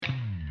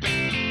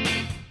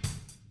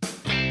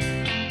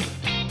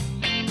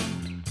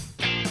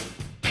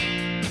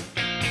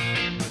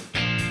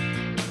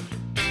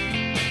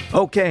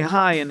Okay,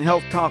 hi, and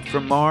Health Talk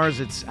from Marz.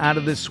 It's out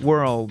of this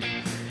world.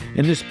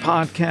 In this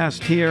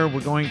podcast here,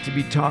 we're going to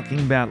be talking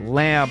about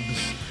labs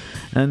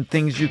and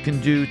things you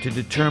can do to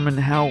determine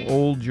how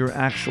old your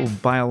actual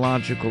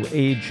biological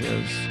age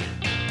is.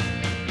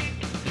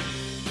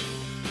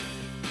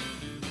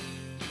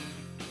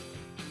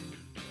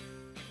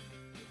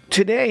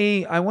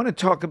 Today, I want to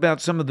talk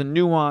about some of the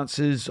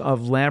nuances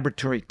of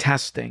laboratory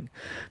testing.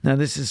 Now,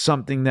 this is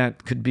something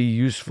that could be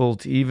useful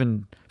to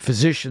even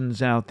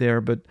physicians out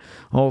there, but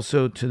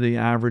also to the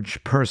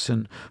average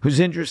person who's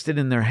interested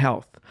in their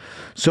health.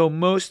 So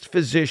most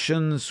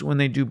physicians, when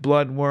they do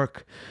blood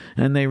work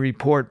and they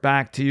report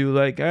back to you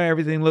like,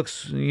 everything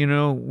looks,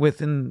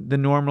 within the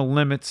normal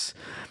limits,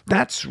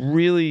 that's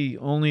really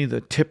only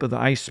the tip of the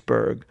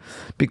iceberg,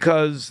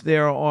 because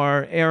there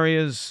are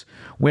areas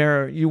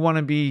where you want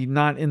to be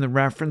not in the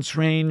reference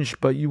range,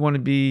 but you want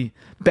to be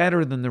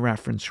better than the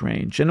reference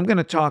range. And I'm going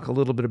to talk a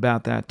little bit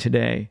about that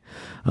today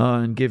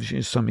and give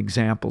you some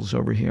examples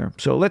over here.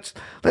 So let's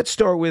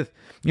start with,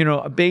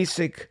 a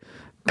basic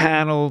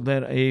panel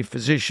that a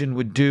physician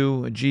would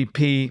do, a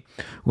GP,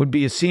 would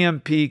be a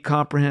CMP,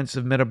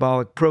 Comprehensive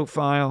Metabolic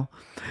Profile,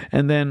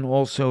 and then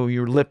also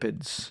your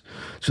lipids.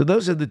 So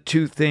those are the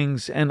two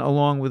things, and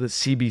along with a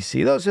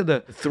CBC. Those are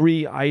the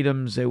three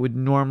items that would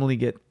normally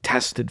get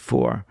tested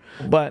for.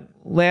 But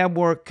lab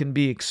work can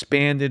be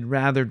expanded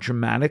rather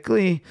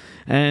dramatically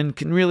and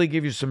can really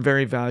give you some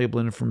very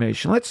valuable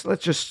information. Let's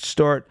just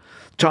start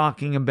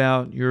talking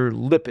about your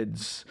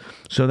lipids.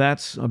 So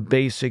that's a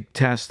basic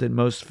test that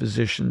most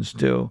physicians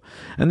do.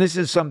 And this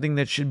is something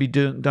that should be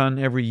done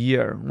every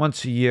year.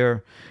 Once a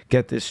year,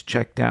 get this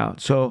checked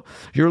out. So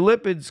your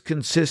lipids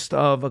consist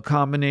of a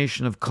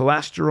combination of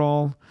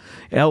cholesterol,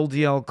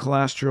 LDL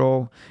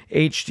cholesterol,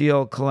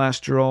 HDL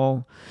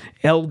cholesterol,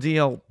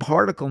 LDL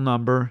particle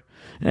number,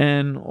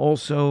 and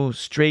also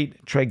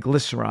straight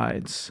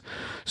triglycerides.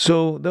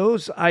 So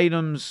those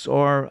items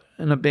are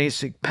in a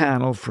basic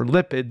panel for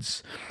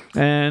lipids.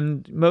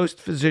 And most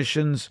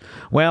physicians,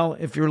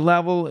 if your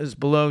level is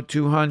below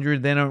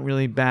 200, they don't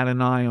really bat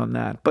an eye on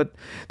that. But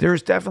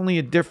there's definitely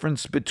a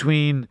difference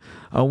between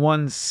a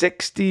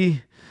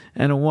 160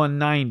 and a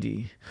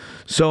 190.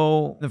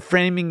 So the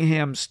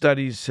Framingham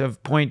studies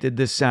have pointed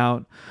this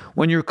out.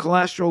 When your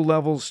cholesterol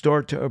levels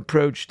start to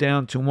approach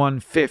down to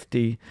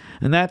 150,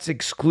 and that's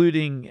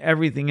excluding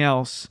everything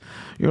else,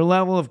 your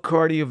level of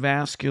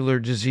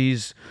cardiovascular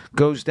disease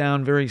goes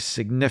down very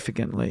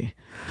significantly.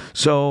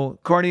 So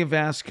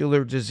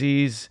cardiovascular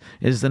disease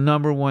is the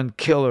number one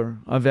killer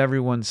of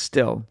everyone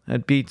still.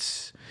 It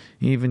beats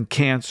even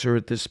cancer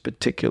at this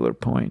particular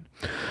point.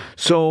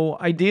 So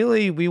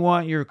ideally, we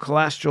want your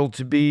cholesterol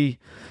to be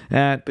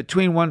at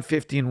between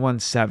 150 and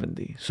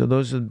 170. So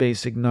those are the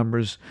basic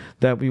numbers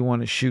that we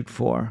want to shoot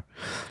for.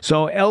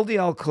 So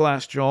LDL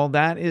cholesterol,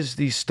 that is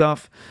the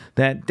stuff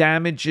that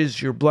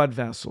damages your blood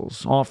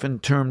vessels, often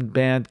termed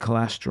bad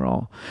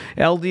cholesterol.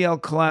 LDL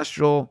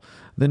cholesterol,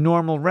 the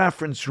normal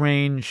reference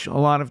range, a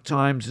lot of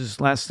times is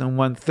less than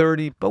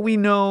 130, but we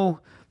know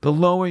the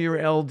lower your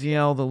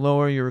LDL, the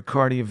lower your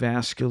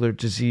cardiovascular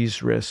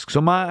disease risk. So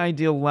my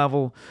ideal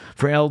level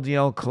for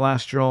LDL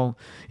cholesterol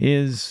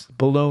is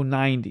below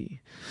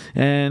 90.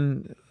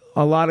 And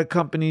a lot of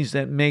companies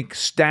that make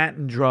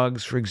statin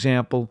drugs, for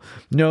example,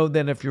 know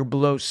that if you're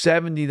below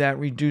 70, that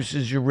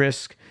reduces your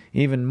risk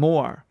even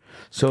more.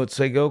 So it's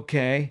like,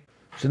 okay.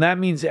 So that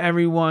means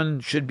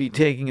everyone should be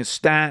taking a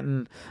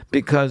statin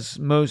because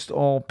most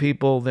all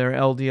people, their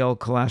LDL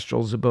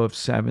cholesterol is above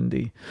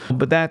 70.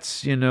 But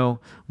that's,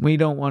 we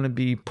don't want to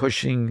be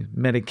pushing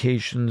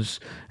medications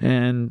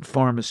and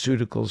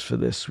pharmaceuticals for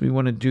this. We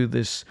want to do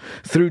this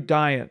through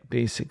diet,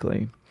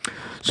 basically.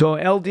 So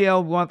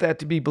LDL, we want that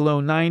to be below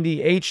 90.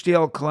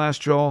 HDL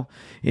cholesterol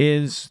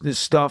is the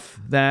stuff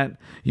that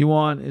you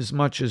want as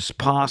much as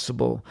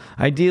possible.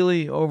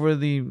 Ideally, over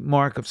the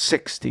mark of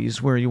 60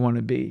 is where you want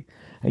to be.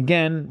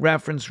 Again,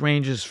 reference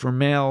ranges for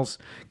males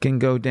can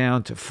go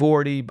down to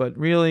 40, but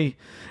really,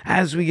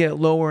 as we get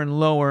lower and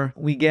lower,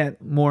 we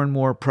get more and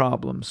more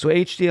problems. So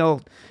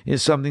HDL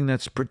is something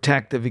that's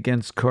protective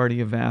against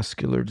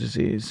cardiovascular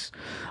disease.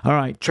 All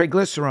right,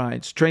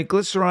 triglycerides.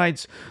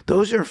 Triglycerides,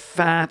 those are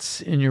fats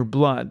in your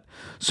blood.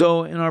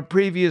 So in our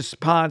previous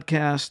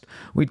podcast,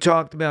 we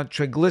talked about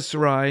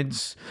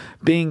triglycerides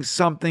being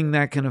something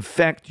that can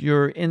affect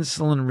your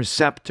insulin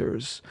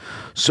receptors.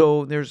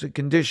 So there's a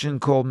condition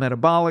called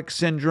metabolic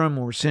syndrome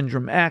or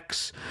syndrome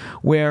X,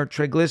 where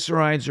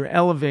triglycerides are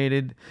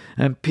elevated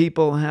and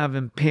people have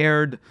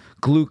impaired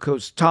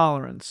glucose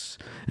tolerance.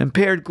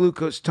 Impaired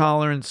glucose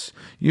tolerance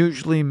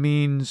usually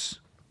means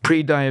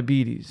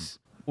prediabetes.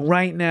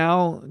 Right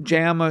now,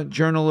 JAMA,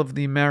 Journal of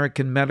the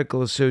American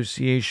Medical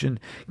Association,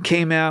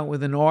 came out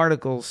with an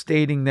article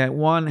stating that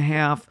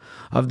 1/2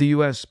 of the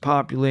U.S.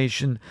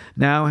 population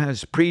now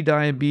has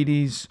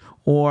prediabetes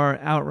or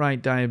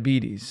outright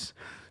diabetes.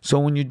 So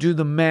when you do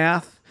the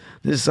math,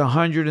 this is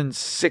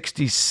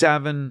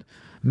 167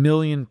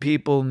 million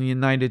people in the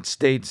United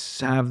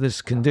States have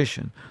this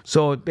condition.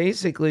 So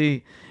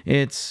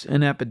it's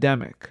an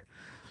epidemic.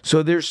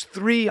 So there's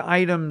 3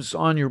 items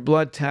on your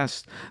blood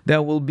test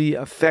that will be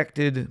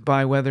affected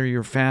by whether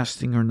you're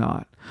fasting or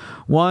not.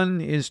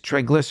 One is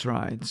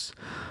triglycerides,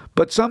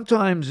 but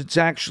sometimes it's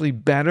actually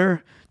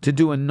better to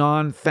do a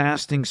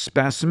non-fasting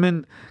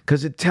specimen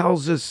because it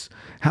tells us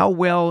how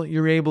well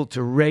you're able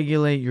to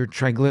regulate your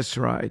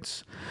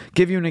triglycerides.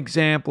 Give you an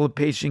example, a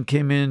patient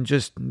came in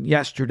just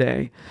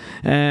yesterday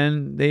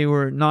and they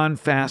were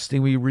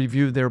non-fasting. We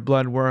reviewed their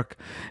blood work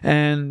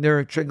and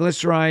their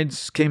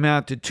triglycerides came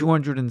out to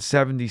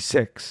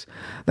 276.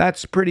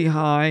 That's pretty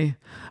high.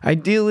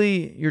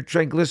 Ideally, your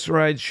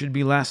triglycerides should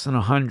be less than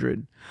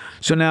 100.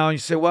 So now you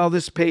say, well,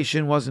 this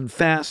patient wasn't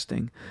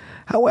fasting.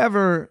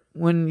 However,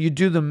 when you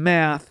do the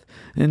math,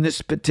 in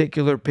this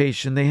particular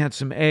patient, they had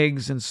some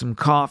eggs and some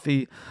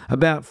coffee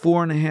about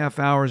 4.5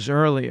 hours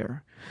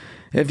earlier.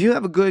 If you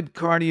have a good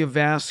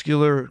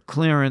cardiovascular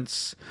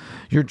clearance,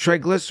 your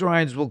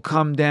triglycerides will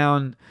come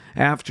down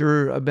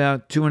after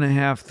about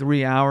 2.5,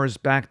 3 hours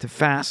back to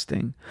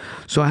fasting.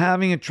 So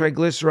having a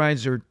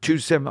triglycerides of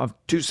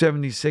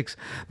 276,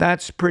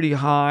 that's pretty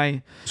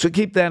high. So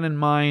keep that in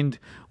mind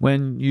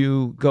when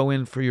you go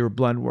in for your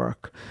blood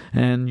work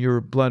and your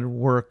blood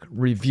work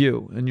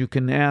review. And you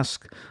can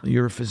ask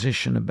your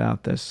physician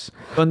about this.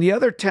 On the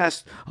other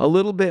test, a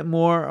little bit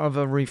more of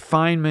a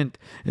refinement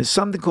is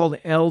something called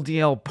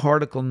LDL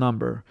Particle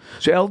Number.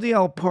 So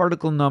LDL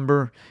Particle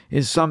Number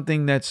is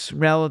something that's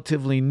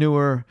relatively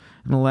newer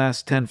in the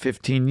last 10,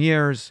 15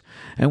 years.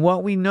 And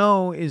what we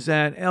know is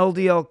that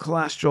LDL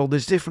cholesterol,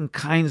 there's different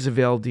kinds of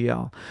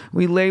LDL.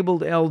 We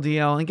labeled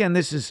LDL, and again,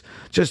 this is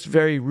just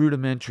very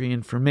rudimentary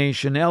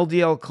information.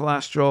 LDL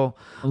cholesterol,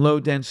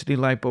 low-density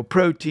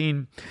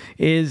lipoprotein,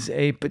 is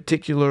a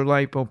particular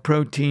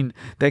lipoprotein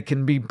that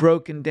can be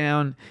broken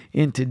down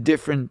into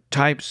different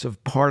types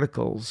of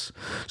particles.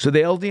 So the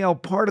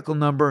LDL particle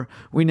number,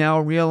 we now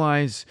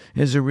realize,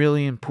 is a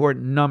really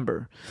important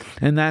number.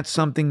 And that's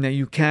something that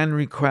you can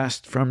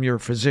request from your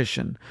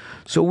physician.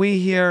 So we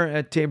here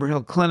at Tabor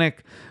Hill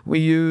Clinic, we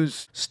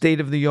use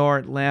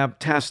state-of-the-art lab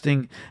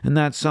testing, and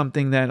that's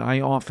something that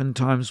I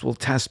oftentimes will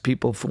test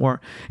people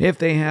for if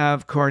they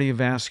have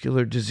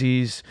cardiovascular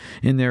disease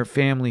in their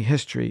family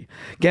history.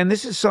 Again,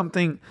 this is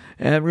something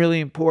really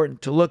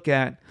important to look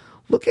at.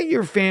 Look at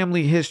your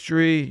family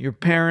history, your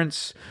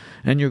parents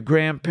and your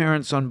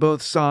grandparents on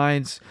both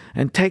sides,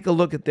 and take a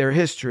look at their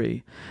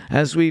history.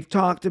 As we've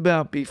talked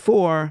about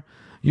before,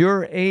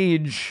 your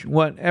age,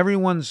 what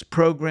everyone's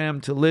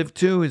programmed to live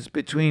to, is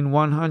between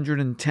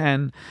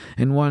 110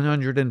 and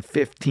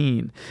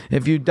 115.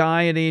 If you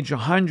die at age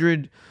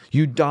 100,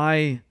 you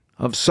die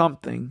of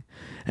something.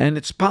 And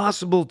it's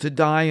possible to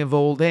die of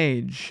old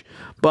age,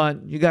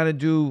 but you got to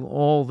do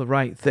all the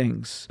right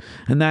things.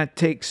 And that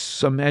takes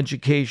some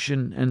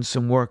education and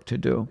some work to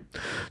do.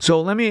 So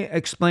let me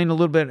explain a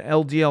little bit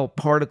LDL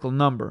particle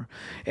number.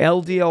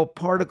 LDL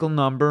particle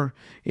number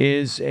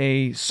is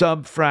a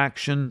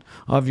subfraction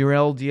of your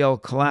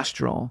LDL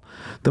cholesterol.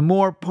 The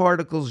more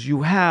particles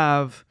you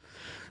have,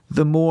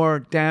 the more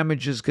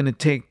damage is going to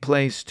take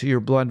place to your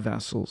blood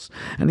vessels.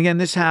 And again,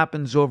 this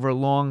happens over a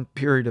long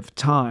period of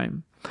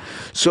time.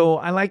 So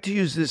I like to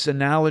use this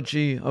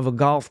analogy of a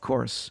golf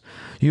course.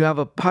 You have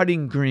a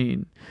putting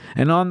green,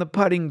 and on the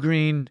putting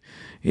green,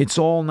 it's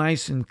all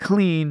nice and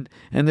clean,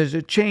 and there's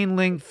a chain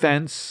link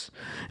fence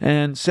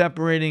and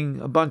separating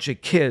a bunch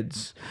of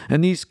kids.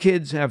 And these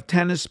kids have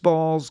tennis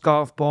balls,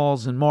 golf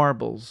balls, and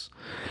marbles.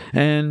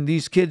 And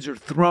these kids are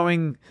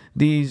throwing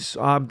these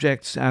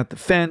objects at the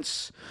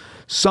fence.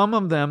 Some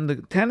of them, the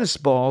tennis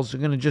balls, are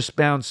going to just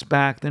bounce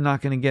back. They're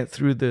not going to get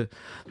through the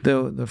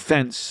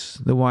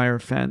fence, the wire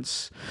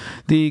fence.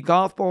 The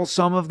golf balls,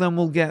 some of them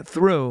will get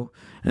through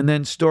and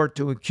then start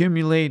to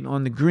accumulate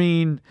on the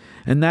green.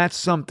 And that's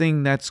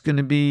something that's going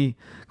to be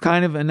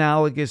kind of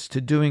analogous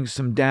to doing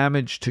some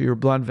damage to your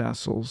blood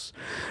vessels.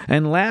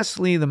 And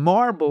lastly, the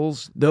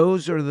marbles,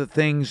 those are the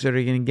things that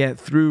are going to get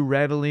through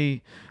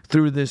readily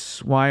through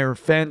this wire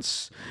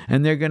fence,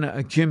 and they're going to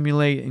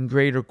accumulate in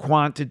greater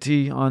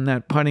quantity on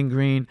that putting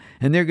green,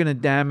 and they're going to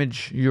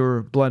damage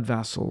your blood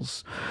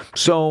vessels.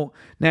 So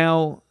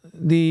now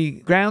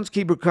the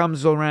groundskeeper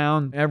comes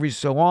around every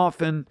so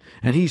often,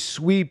 and he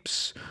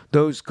sweeps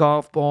those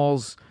golf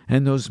balls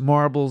and those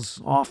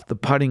marbles off the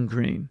putting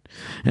green.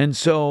 And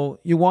so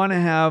you want to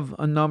have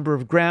a number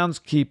of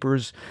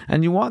groundskeepers,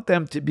 and you want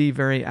them to be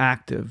very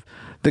active.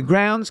 The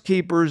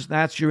groundskeepers,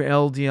 that's your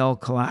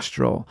LDL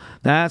cholesterol.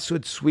 That's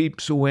what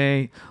sweeps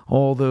away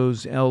all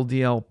those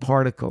LDL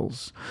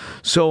particles.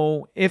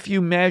 So if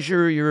you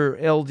measure your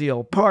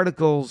LDL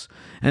particles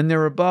and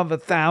they're above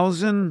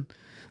 1,000,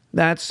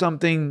 that's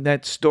something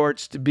that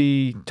starts to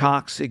be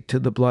toxic to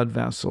the blood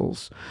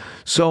vessels.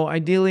 So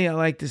ideally, I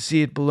like to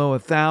see it below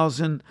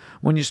 1,000.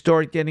 When you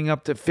start getting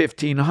up to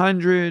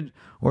 1,500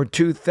 or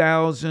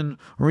 2,000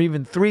 or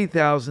even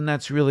 3,000,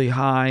 that's really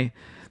high.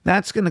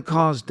 That's going to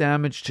cause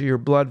damage to your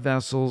blood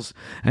vessels,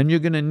 and you're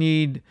going to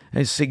need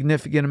a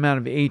significant amount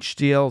of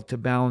HDL to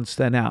balance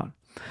that out.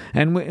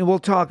 And we'll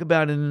talk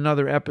about in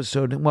another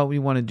episode what we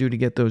want to do to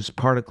get those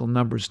particle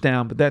numbers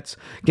down, but that's,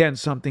 again,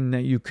 something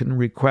that you can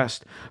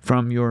request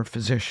from your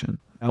physician.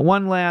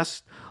 One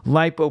last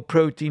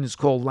lipoprotein is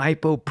called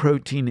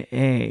lipoprotein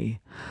A.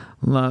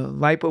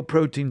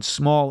 Lipoprotein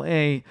small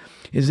a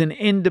is an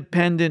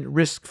independent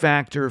risk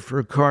factor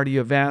for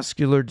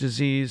cardiovascular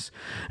disease.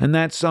 And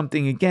that's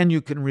something, again, you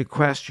can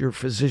request your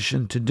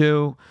physician to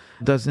do.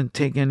 It doesn't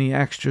take any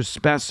extra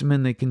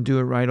specimen. They can do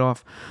it right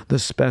off the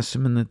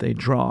specimen that they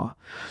draw.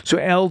 So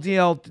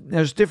LDL,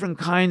 there's different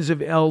kinds of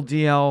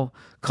LDL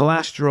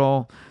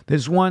cholesterol.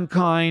 There's one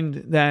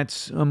kind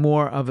that's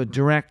more of a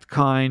direct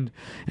kind,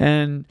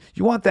 and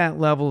you want that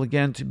level,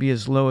 again, to be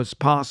as low as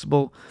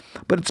possible.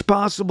 But it's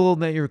possible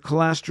that your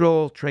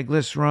cholesterol,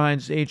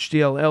 triglycerides,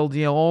 HDL,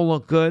 LDL all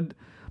look good,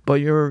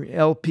 but your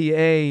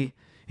LPA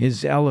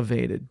is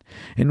elevated,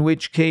 in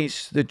which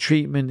case the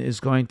treatment is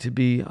going to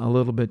be a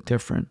little bit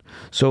different.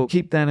 So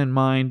keep that in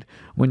mind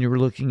when you're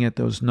looking at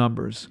those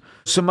numbers.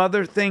 Some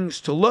other things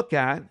to look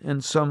at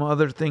and some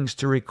other things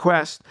to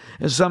request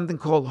is something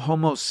called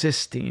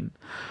homocysteine.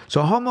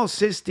 So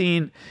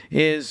homocysteine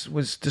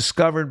was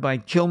discovered by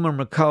Kilmer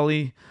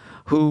McCulley,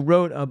 who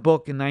wrote a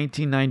book in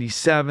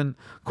 1997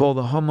 called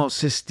The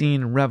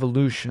Homocysteine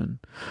Revolution.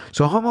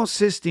 So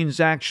homocysteine is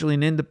actually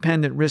an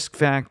independent risk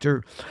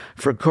factor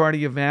for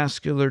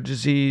cardiovascular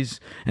disease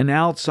and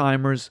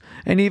Alzheimer's,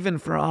 and even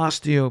for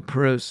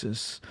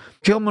osteoporosis.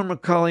 Kilmer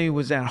McCulley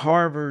was at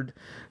Harvard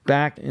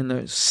back in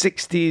the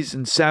 60s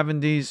and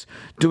 70s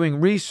doing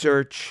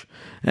research,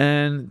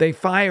 and they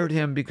fired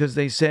him because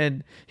they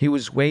said he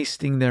was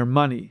wasting their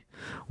money.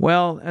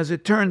 Well, as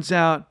it turns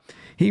out,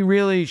 he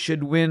really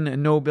should win a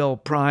Nobel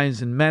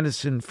Prize in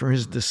medicine for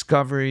his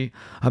discovery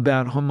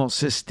about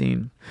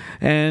homocysteine.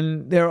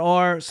 And there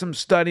are some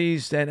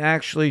studies that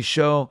actually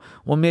show,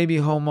 well, maybe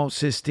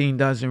homocysteine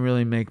doesn't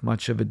really make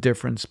much of a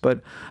difference. But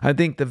I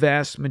think the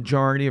vast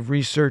majority of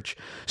research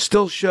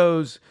still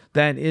shows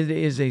that it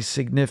is a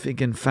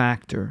significant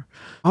factor.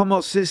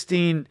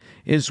 Homocysteine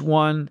is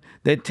one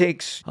that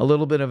takes a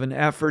little bit of an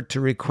effort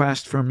to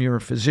request from your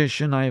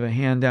physician. I have a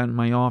handout in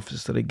my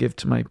office that I give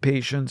to my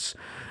patients.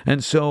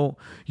 And so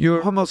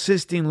your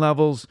homocysteine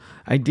levels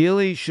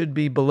ideally should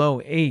be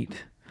below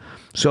 8.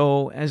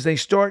 So as they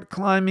start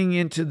climbing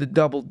into the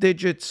double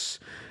digits,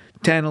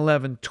 10,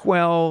 11,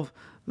 12,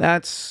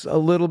 that's a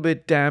little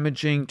bit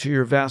damaging to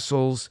your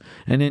vessels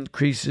and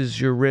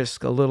increases your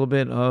risk a little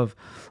bit of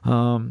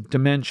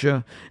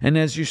dementia. And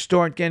as you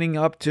start getting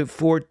up to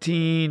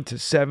 14 to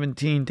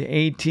 17 to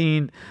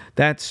 18,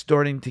 that's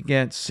starting to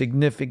get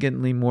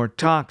significantly more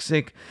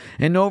toxic.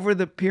 And over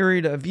the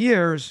period of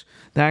years,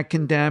 that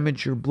can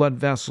damage your blood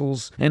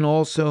vessels and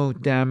also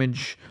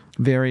damage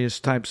various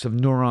types of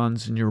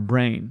neurons in your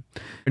brain.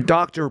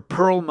 Dr.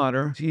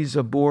 Perlmutter, he's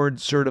a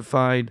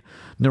board-certified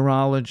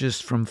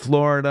neurologist from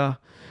Florida,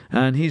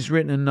 and he's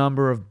written a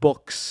number of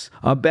books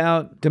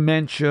about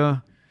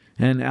dementia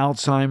and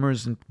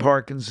Alzheimer's and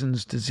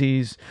Parkinson's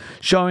disease,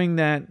 showing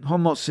that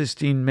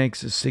homocysteine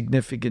makes a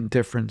significant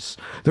difference.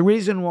 The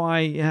reason why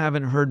you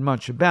haven't heard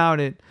much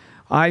about it,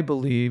 I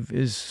believe,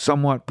 is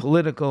somewhat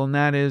political, and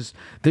that is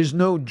there's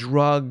no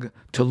drug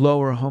to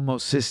lower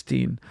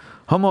homocysteine.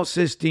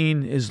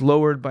 Homocysteine is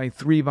lowered by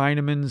 3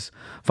 vitamins,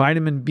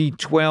 vitamin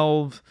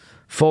B12,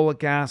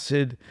 folic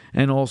acid,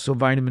 and also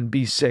vitamin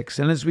B6.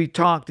 And as we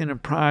talked in a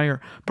prior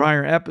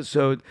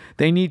episode,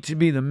 they need to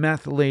be the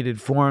methylated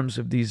forms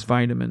of these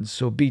vitamins.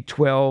 So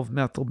B12,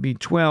 methyl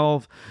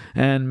B12,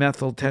 and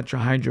methyl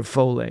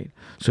tetrahydrofolate.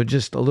 So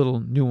just a little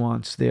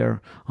nuance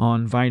there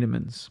on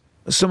vitamins.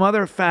 Some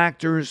other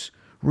factors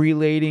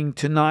relating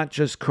to not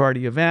just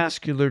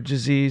cardiovascular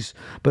disease,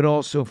 but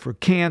also for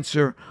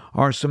cancer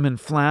are some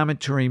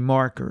inflammatory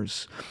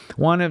markers.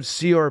 One of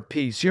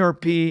CRP.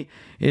 CRP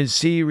is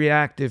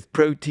C-reactive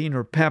protein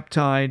or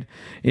peptide,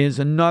 is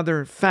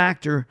another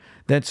factor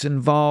that's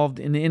involved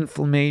in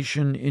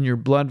inflammation in your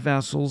blood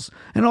vessels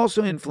and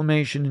also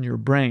inflammation in your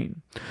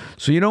brain.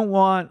 So you don't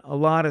want a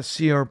lot of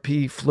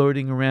CRP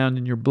floating around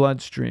in your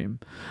bloodstream.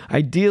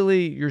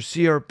 Ideally, your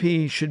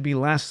CRP should be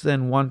less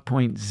than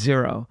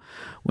 1.0.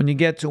 When you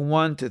get to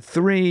 1 to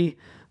 3,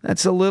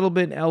 that's a little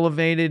bit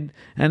elevated,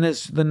 and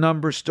as the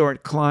numbers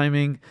start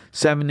climbing,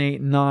 7,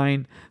 8,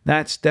 9,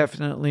 that's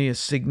definitely a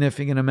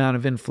significant amount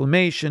of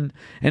inflammation.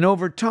 And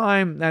over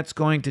time, that's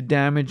going to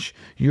damage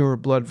your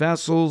blood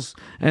vessels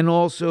and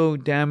also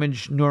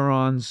damage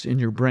neurons in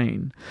your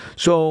brain.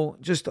 So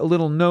just a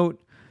little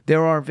note,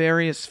 there are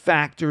various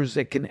factors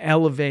that can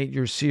elevate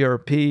your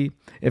CRP.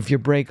 If you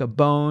break a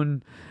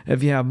bone,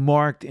 if you have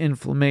marked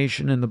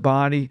inflammation in the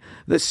body,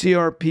 the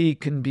CRP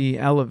can be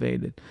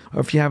elevated.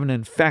 Or if you have an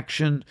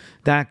infection,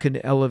 that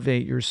could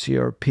elevate your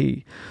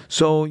CRP.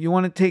 So you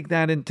want to take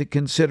that into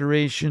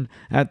consideration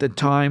at the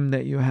time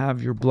that you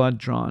have your blood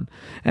drawn.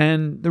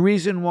 And the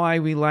reason why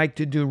we like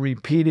to do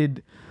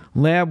repeated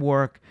lab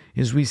work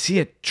is we see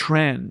a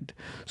trend.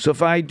 So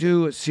if I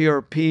do a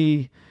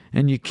CRP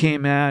and you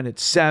came out at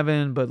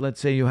 7, but let's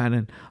say you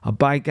had a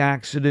bike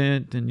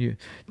accident and you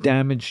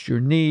damaged your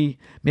knee,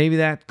 maybe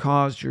that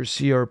caused your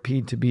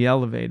CRP to be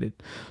elevated.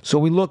 So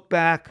we look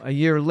back a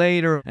year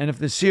later, and if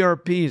the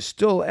CRP is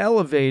still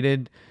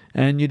elevated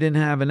and you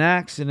didn't have an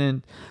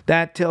accident,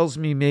 that tells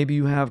me maybe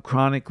you have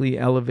chronically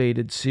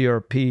elevated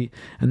CRP,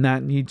 and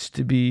that needs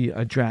to be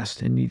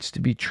addressed and needs to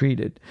be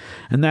treated.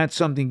 And that's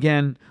something,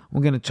 again,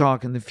 we're going to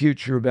talk in the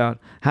future about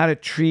how to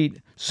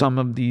treat some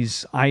of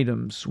these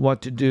items,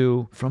 what to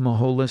do from a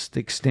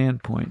holistic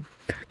standpoint.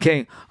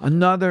 Okay,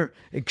 another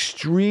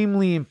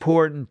extremely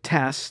important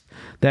test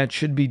that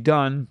should be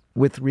done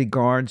with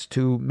regards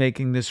to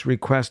making this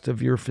request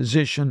of your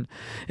physician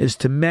is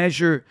to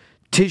measure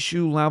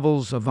tissue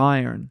levels of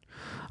iron.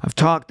 I've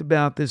talked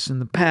about this in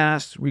the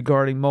past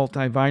regarding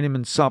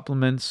multivitamin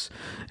supplements,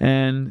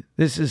 and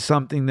this is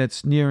something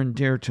that's near and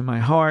dear to my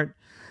heart,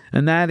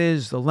 and that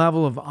is the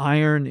level of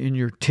iron in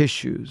your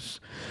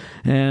tissues.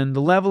 And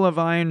the level of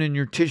iron in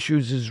your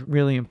tissues is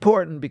really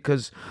important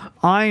because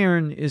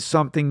iron is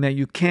something that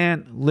you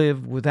can't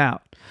live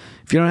without.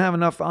 If you don't have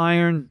enough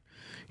iron,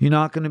 you're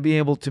not going to be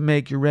able to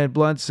make your red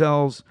blood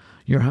cells.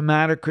 Your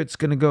hematocrit's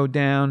going to go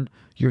down.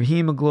 Your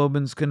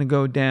hemoglobin's going to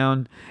go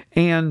down.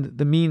 And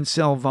the mean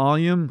cell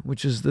volume,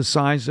 which is the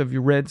size of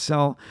your red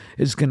cell,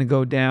 is going to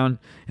go down.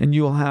 And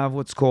you'll have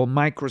what's called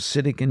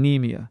microcytic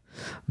anemia.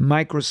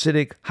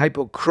 Microcytic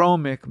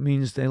hypochromic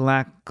means they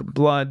lack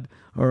blood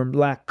or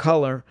lack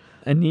color.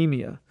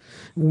 Anemia.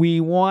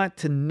 We want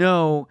to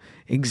know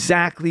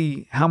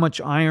exactly how much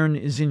iron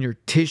is in your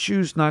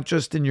tissues, not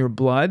just in your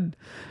blood,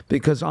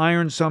 because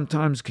iron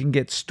sometimes can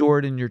get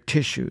stored in your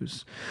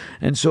tissues.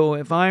 And so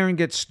if iron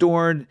gets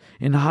stored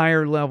in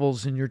higher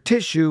levels in your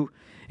tissue,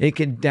 it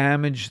can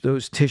damage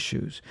those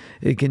tissues.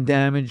 It can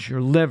damage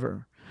your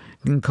liver.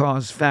 It can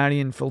cause fatty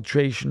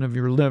infiltration of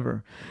your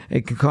liver.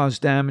 It can cause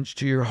damage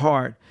to your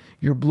heart,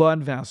 your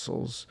blood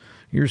vessels,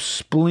 your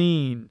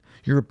spleen,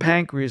 your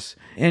pancreas,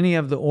 any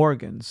of the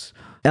organs.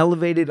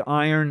 Elevated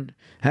iron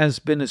has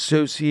been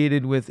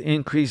associated with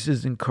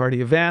increases in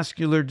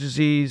cardiovascular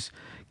disease,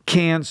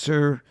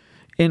 cancer,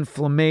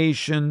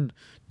 inflammation,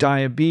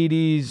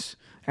 diabetes,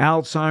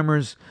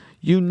 Alzheimer's.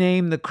 You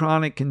name the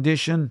chronic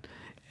condition,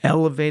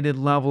 elevated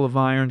level of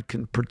iron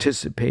can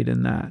participate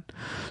in that.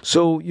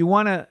 So you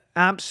want to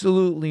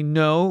absolutely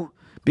know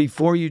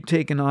before you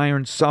take an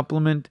iron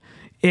supplement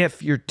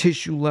if your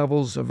tissue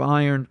levels of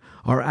iron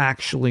are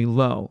actually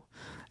low.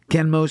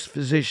 Again, most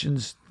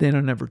physicians, they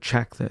don't ever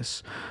check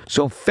this.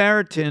 So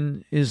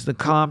ferritin is the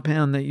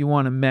compound that you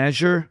want to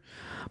measure.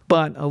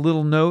 But a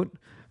little note,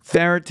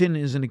 ferritin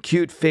is an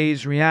acute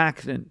phase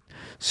reactant.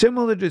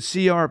 Similar to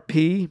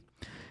CRP,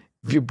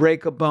 if you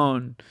break a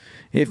bone,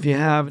 if you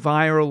have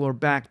viral or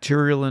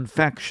bacterial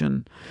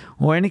infection,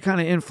 or any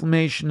kind of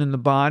inflammation in the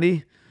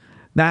body,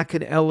 that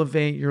could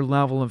elevate your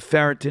level of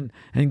ferritin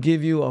and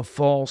give you a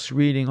false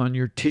reading on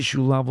your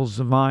tissue levels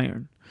of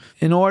iron.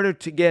 In order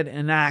to get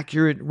an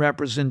accurate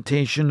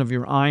representation of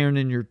your iron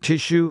in your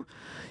tissue,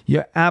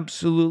 you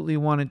absolutely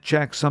want to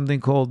check something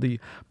called the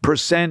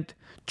percent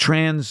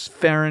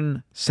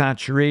transferrin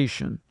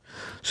saturation.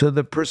 So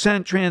the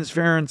percent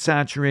transferrin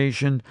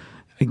saturation,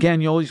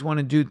 again, you always want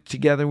to do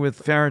together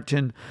with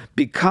ferritin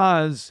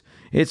because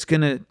it's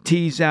going to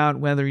tease out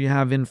whether you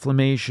have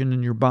inflammation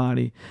in your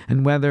body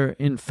and whether,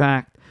 in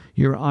fact,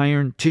 your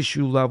iron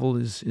tissue level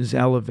is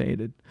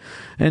elevated.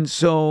 And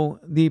so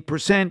the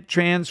percent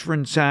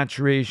transferrin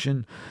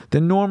saturation,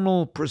 the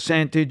normal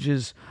percentage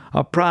is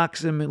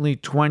approximately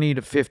 20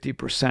 to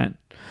 50%.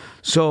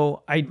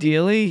 So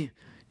ideally,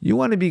 you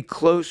want to be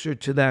closer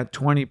to that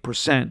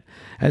 20%.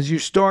 As you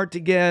start to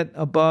get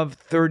above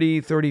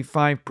 30,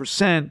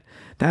 35%,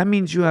 that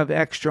means you have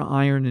extra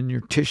iron in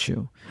your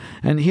tissue.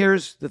 And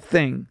here's the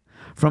thing.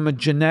 From a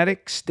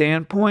genetic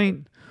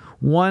standpoint,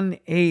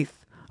 1/8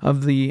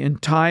 of the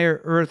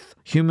entire Earth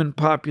human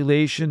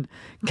population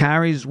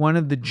carries one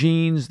of the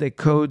genes that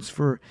codes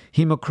for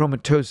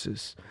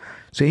hemochromatosis.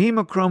 So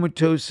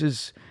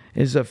hemochromatosis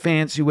is a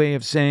fancy way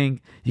of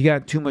saying you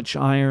got too much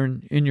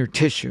iron in your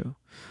tissue.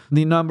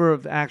 The number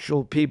of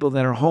actual people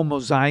that are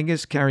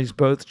homozygous, carries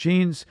both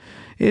genes,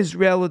 is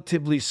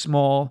relatively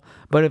small.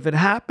 But if it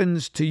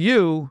happens to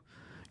you,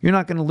 you're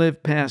not going to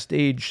live past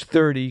age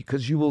 30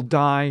 because you will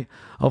die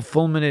of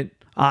fulminant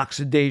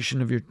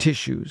oxidation of your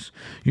tissues,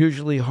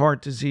 usually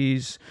heart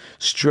disease,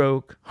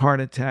 stroke, heart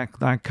attack,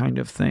 that kind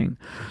of thing.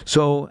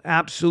 So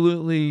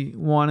absolutely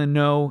want to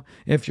know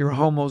if you're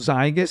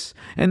homozygous.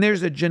 And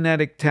there's a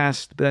genetic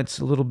test that's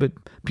a little bit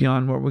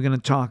beyond what we're going to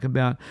talk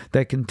about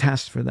that can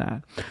test for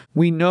that.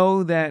 We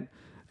know that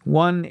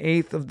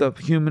 1/8 of the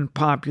human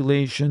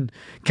population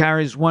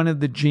carries one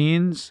of the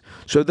genes.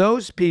 So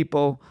those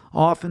people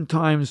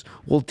oftentimes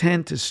will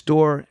tend to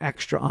store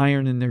extra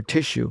iron in their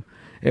tissue.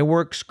 It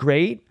works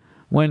great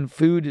when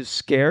food is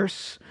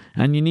scarce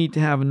and you need to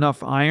have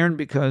enough iron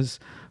because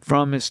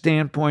from a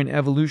standpoint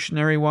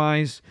evolutionary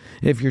wise,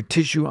 if your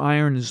tissue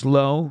iron is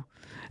low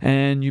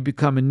and you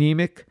become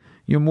anemic,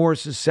 you're more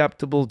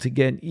susceptible to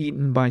get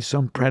eaten by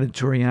some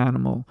predatory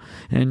animal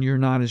and you're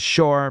not as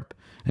sharp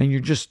and you're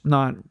just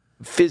not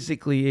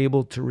physically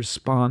able to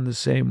respond the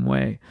same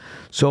way.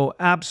 So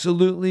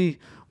absolutely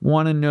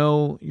want to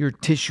know your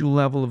tissue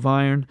level of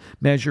iron,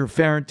 measure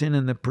ferritin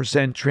and the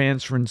percent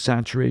transferrin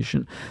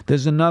saturation.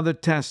 There's another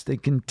test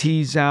that can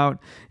tease out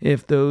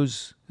if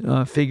those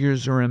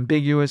figures are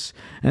ambiguous,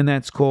 and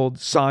that's called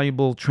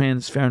soluble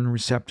transferrin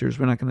receptors.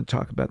 We're not going to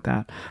talk about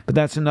that, but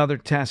that's another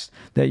test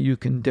that you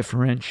can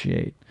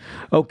differentiate.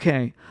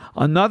 Okay,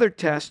 another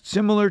test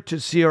similar to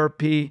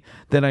CRP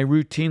that I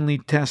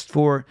routinely test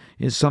for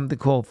is something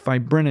called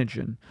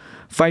fibrinogen.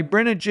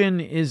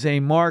 Fibrinogen is a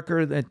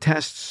marker that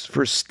tests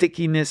for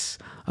stickiness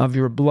of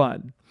your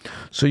blood.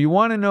 So you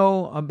want to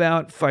know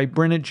about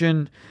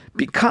fibrinogen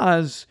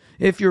because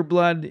if your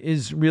blood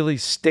is really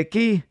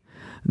sticky,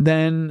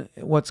 then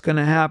what's going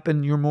to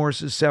happen, you're more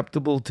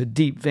susceptible to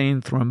deep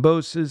vein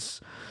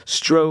thrombosis,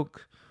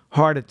 stroke,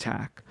 heart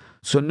attack.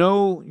 So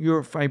know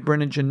your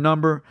fibrinogen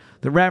number.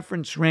 The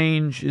reference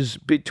range is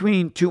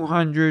between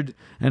 200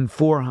 and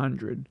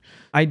 400.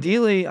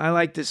 Ideally, I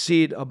like to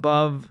see it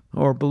above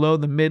or below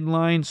the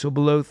midline, so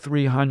below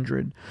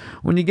 300.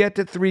 When you get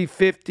to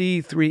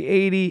 350,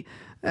 380,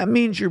 that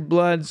means your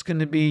blood's going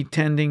to be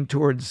tending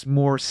towards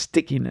more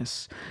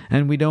stickiness,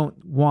 and we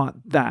don't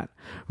want that.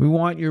 We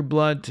want your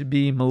blood to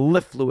be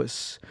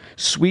mellifluous,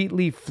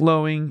 sweetly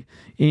flowing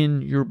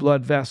in your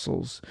blood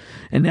vessels.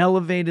 An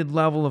elevated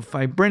level of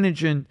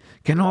fibrinogen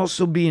can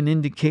also be an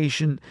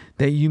indication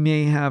that you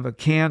may have a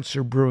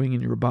cancer brewing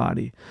in your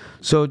body.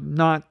 So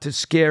not to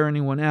scare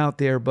anyone out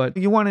there, but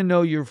you want to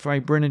know your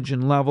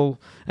fibrinogen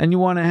level, and you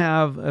want to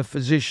have a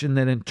physician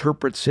that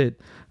interprets it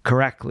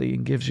correctly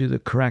and gives you the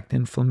correct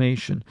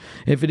information.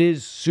 If it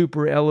is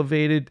super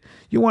elevated,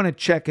 you want to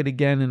check it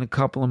again in a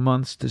couple of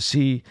months to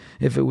see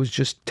if it was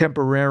just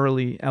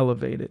temporarily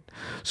elevated.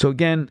 So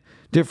again,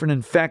 different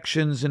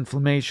infections,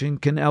 inflammation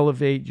can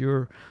elevate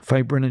your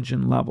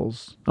fibrinogen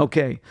levels.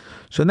 Okay,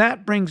 so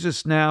that brings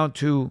us now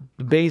to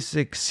the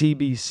basic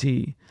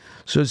CBC.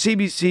 So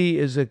CBC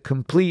is a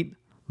complete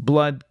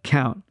blood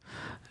count,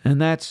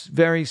 and that's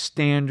very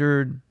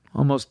standard.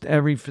 Almost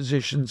every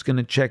physician's going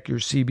to check your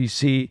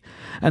CBC,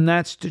 and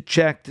that's to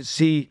check to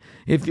see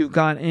if you've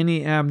got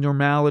any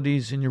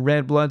abnormalities in your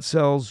red blood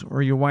cells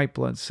or your white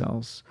blood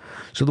cells.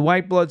 So the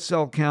white blood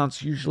cell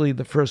count's usually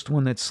the first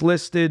one that's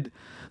listed.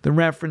 The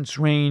reference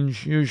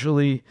range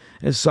usually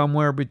is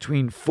somewhere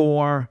between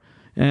 4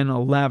 and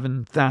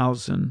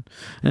 11,000.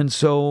 And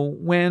so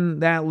when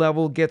that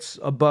level gets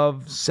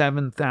above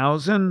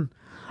 7,000,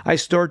 I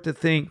start to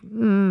think,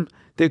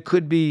 there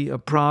could be a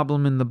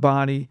problem in the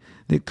body.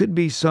 There could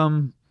be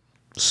some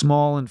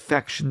small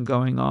infection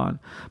going on.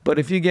 But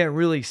if you get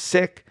really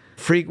sick,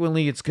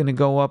 frequently it's going to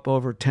go up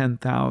over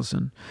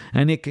 10,000,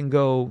 and it can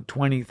go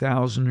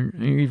 20,000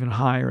 or even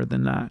higher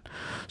than that.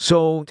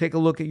 So take a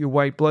look at your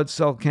white blood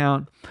cell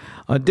count.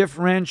 A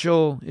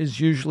differential is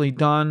usually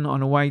done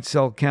on a white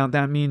cell count.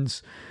 That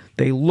means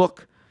they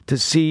look to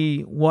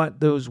see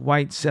what those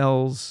white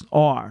cells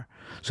are.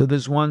 So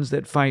there's ones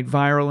that fight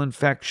viral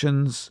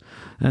infections,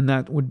 and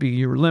that would be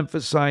your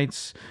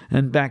lymphocytes.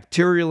 And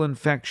bacterial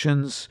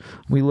infections,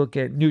 we look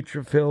at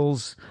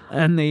neutrophils,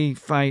 and they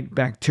fight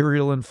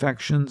bacterial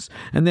infections.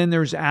 And then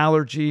there's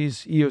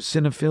allergies,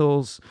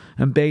 eosinophils,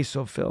 and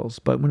basophils,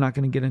 but we're not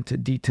going to get into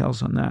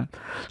details on that.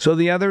 So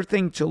the other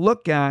thing to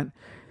look at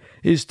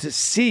is to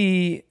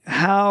see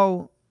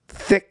how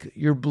thick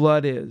your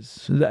blood is.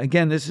 So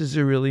again, this is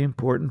a really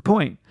important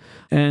point.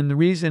 And the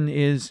reason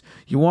is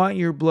you want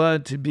your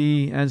blood to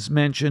be, as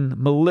mentioned,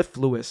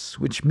 mellifluous,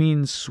 which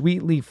means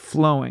sweetly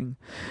flowing.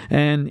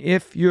 And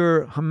if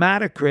your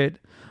hematocrit,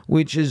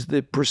 which is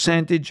the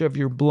percentage of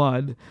your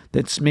blood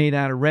that's made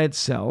out of red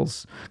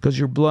cells, because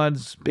your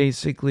blood's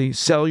basically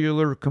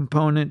cellular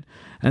component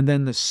and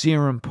then the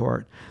serum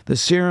part. The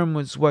serum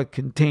is what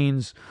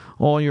contains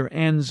all your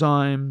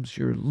enzymes,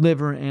 your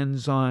liver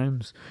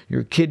enzymes,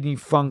 your kidney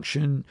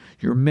function,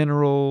 your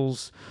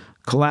minerals,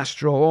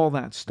 cholesterol, all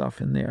that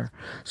stuff in there.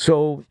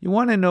 So you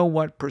want to know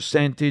what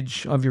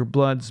percentage of your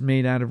blood's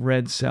made out of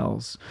red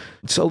cells.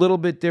 It's a little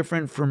bit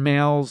different for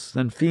males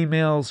than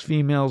females.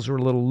 Females are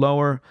a little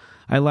lower.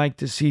 I like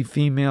to see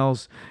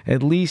females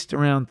at least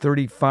around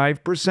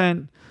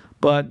 35%.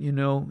 But,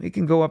 it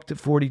can go up to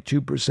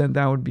 42%.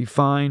 That would be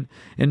fine.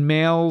 In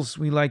males,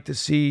 we like to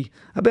see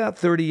about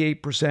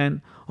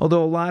 38%,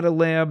 although a lot of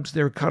labs,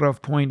 their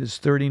cutoff point is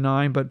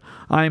 39, but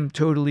I'm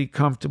totally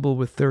comfortable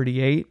with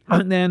 38.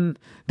 And then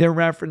their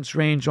reference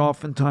range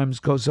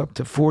oftentimes goes up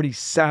to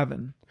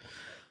 47.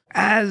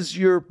 As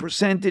your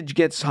percentage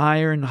gets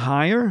higher and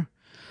higher,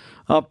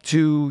 up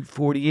to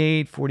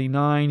 48,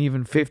 49,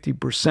 even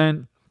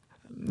 50%,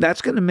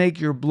 that's going to make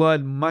your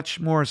blood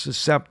much more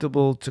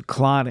susceptible to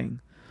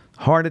clotting,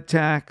 heart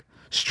attack,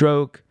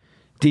 stroke,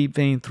 deep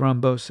vein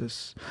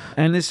thrombosis.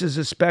 And this is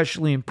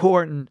especially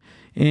important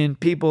in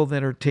people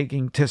that are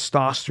taking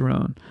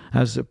testosterone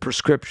as a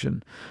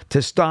prescription.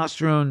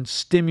 Testosterone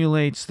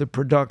stimulates the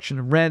production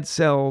of red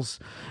cells,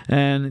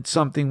 and it's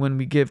something when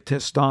we give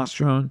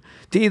testosterone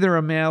to either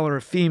a male or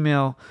a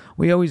female,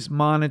 we always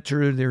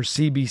monitor their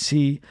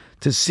CBC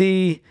to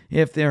see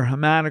if their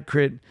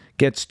hematocrit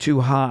gets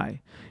too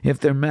high. If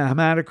their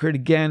hematocrit,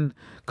 again,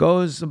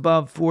 goes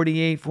above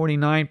 48,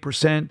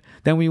 49%,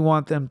 then we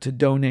want them to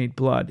donate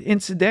blood.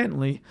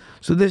 Incidentally,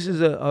 so this is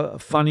a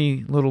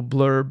funny little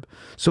blurb.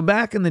 So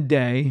back in the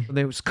day,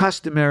 it was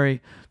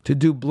customary to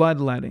do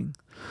bloodletting.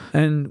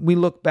 And we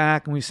look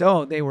back and we say,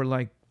 oh, they were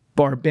like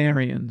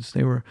barbarians.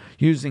 They were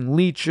using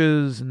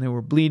leeches and they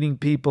were bleeding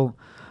people.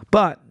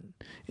 But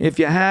if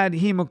you had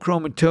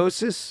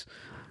hemochromatosis,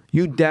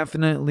 you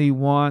definitely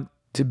want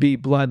to be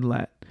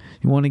bloodlet.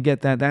 You want to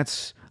get that.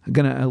 That's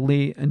going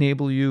to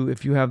enable you,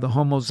 if you have the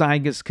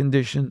homozygous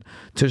condition,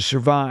 to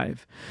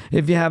survive.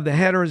 If you have the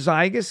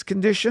heterozygous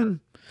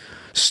condition,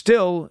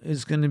 still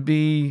is going to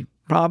be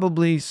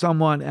probably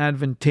somewhat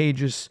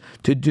advantageous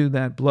to do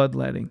that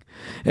bloodletting.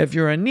 If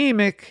you're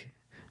anemic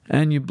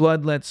and you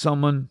bloodlet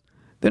someone,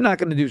 they're not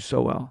going to do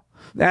so well.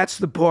 That's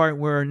the part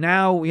where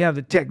now we have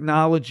the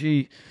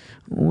technology,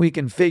 we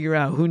can figure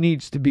out who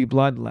needs to be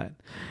bloodlet.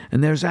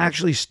 And there's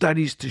actually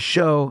studies to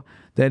show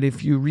that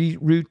if you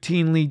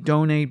routinely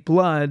donate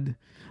blood,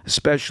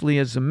 especially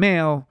as a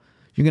male,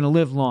 you're going to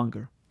live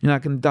longer. You're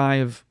not going to die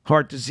of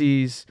heart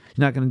disease.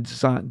 You're not going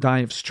to die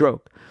of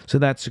stroke. So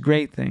that's a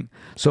great thing.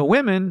 So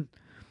women,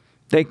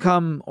 they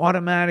come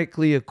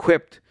automatically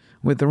equipped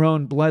with their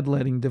own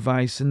bloodletting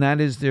device, and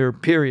that is their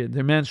period,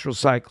 their menstrual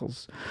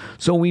cycles.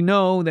 So we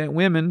know that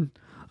women,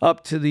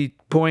 up to the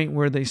point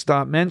where they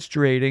stop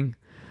menstruating,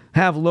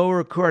 have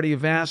lower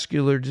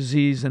cardiovascular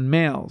disease than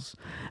males.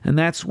 And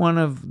that's one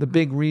of the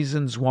big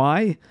reasons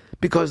why,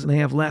 because they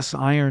have less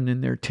iron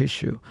in their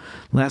tissue,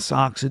 less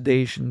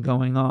oxidation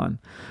going on.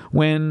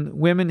 When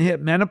women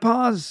hit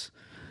menopause,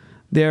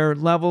 their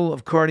level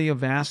of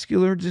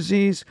cardiovascular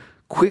disease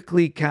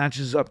quickly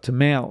catches up to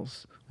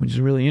males, which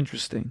is really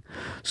interesting.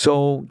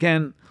 So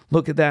again,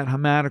 look at that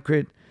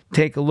hematocrit,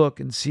 take a look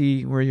and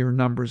see where your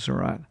numbers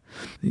are at.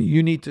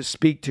 You need to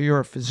speak to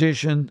your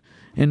physician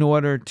in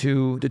order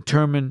to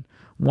determine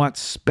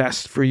what's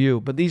best for you.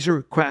 But these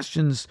are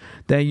questions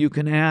that you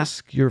can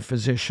ask your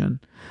physician.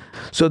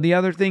 So the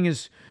other thing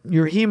is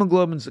your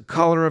hemoglobin's the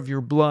color of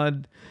your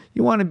blood.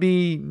 You want to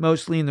be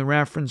mostly in the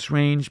reference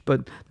range,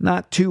 but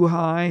not too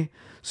high.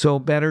 So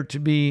better to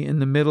be in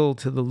the middle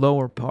to the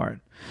lower part.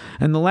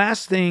 And the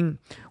last thing,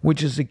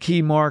 which is a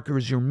key marker,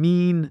 is your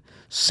mean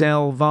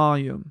cell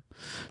volume.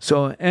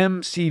 So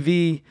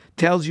MCV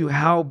tells you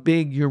how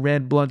big your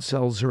red blood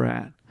cells are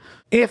at.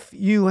 If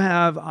you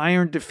have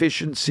iron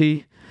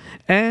deficiency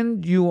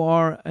and you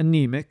are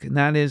anemic, and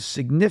that is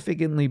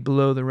significantly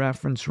below the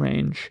reference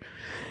range,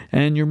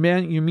 and your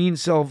mean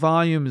cell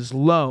volume is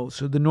low,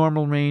 so the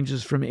normal range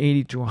is from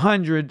 80 to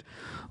 100,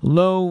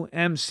 low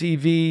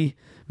MCV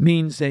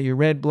means that your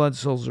red blood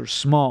cells are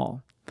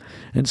small.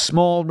 And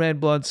small red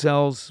blood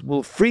cells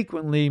will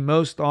frequently,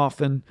 most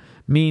often,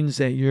 means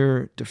that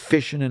you're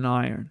deficient in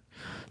iron.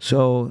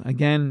 So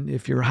again,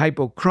 if you're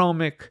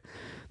hypochromic,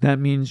 that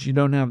means you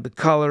don't have the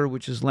color,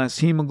 which is less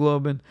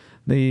hemoglobin,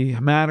 the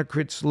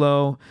hematocrit's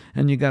low,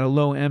 and you got a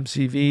low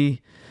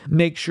MCV.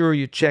 Make sure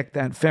you check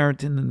that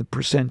ferritin and the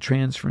percent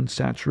transferrin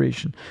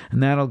saturation,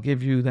 and that'll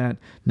give you that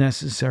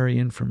necessary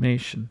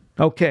information.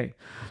 Okay,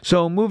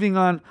 so moving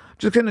on,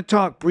 just going to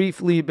talk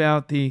briefly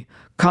about the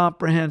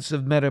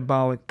Comprehensive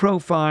Metabolic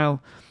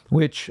Profile,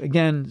 which,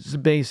 again, is a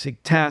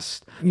basic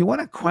test. You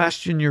want to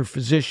question your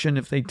physician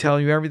if they tell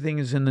you everything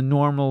is in the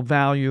normal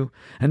value,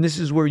 and this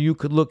is where you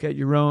could look at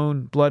your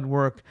own blood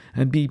work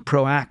and be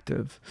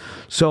proactive.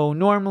 So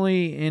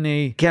normally in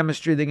a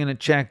chemistry, they're going to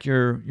check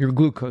your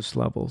glucose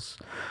levels.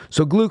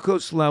 So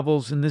glucose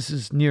levels, and this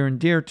is near and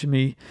dear to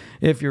me,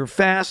 if you're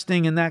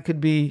fasting, and that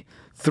could be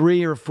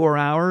 3 or 4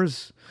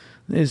 hours,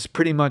 is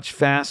pretty much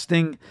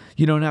fasting.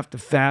 You don't have to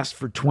fast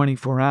for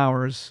 24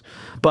 hours.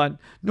 But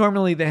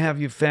normally they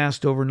have you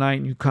fast overnight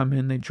and you come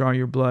in, they draw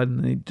your blood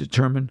and they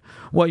determine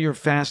what your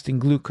fasting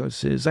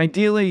glucose is.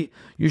 Ideally,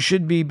 you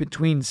should be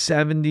between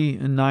 70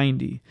 and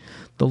 90.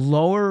 The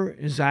lower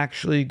is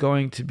actually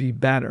going to be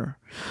better.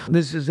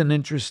 This is an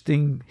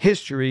interesting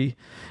history,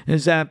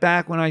 is that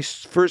back when I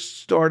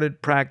first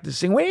started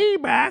practicing, way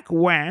back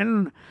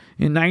when,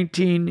 in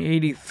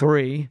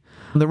 1983,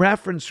 the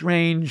reference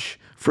range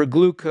for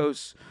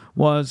glucose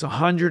was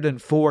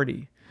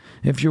 140.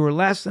 If you were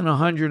less than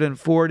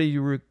 140,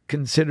 you were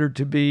considered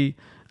to be,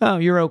 oh,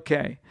 you're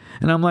okay.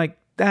 And I'm like,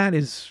 that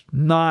is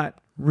not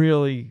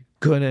really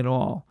good at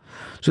all.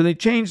 So they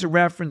changed the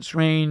reference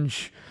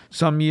range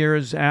some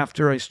years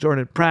after I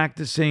started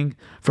practicing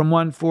from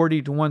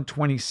 140 to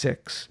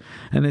 126.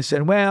 And they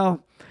said,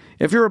 well,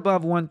 if you're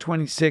above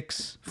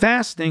 126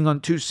 fasting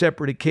on 2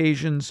 separate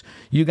occasions,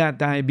 you got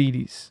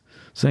diabetes.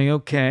 Saying,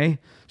 okay,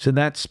 so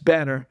that's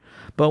better.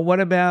 But what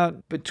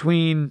about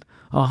between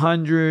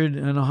 100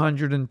 and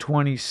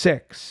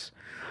 126?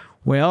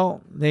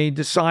 Well, they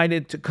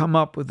decided to come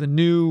up with a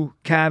new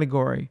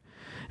category.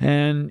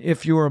 And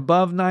if you're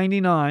above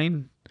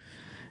 99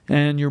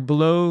 and you're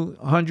below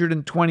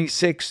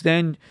 126,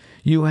 then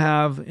you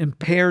have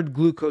impaired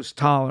glucose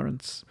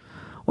tolerance.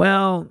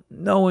 Well,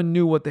 no one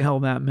knew what the hell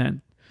that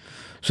meant.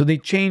 So they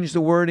changed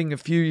the wording a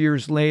few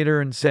years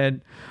later and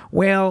said,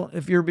 well,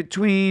 if you're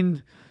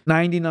between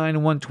 99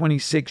 and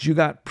 126, you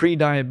got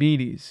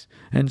prediabetes.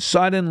 And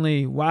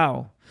suddenly,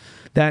 wow,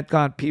 that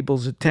got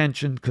people's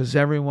attention because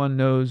everyone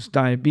knows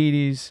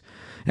diabetes.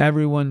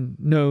 everyone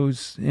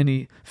knows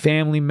any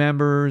family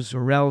members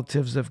or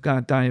relatives that have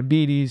got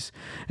diabetes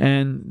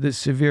and the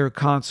severe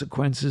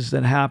consequences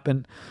that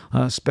happen,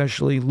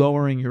 especially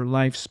lowering your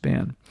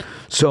lifespan.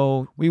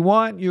 So we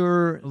want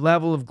your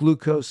level of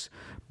glucose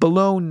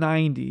below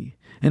 90.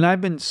 And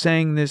I've been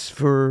saying this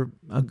for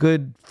a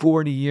good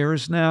 40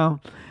 years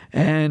now,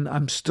 and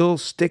I'm still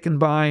sticking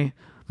by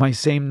my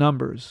same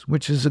numbers,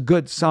 which is a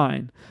good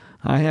sign.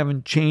 I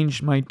haven't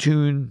changed my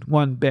tune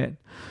one bit.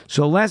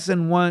 So less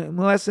than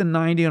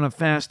 90 on a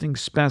fasting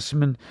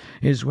specimen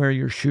is where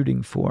you're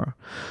shooting for.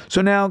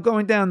 So now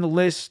going down the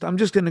list, I'm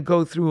just going to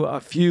go through a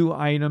few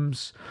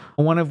items,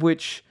 one of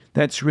which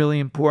that's really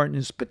important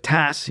is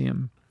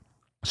potassium.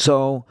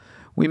 So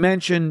we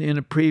mentioned in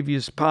a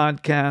previous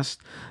podcast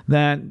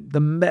that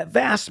the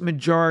vast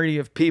majority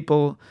of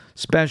people,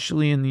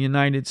 especially in the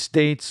United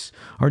States,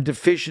 are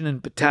deficient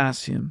in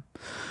potassium.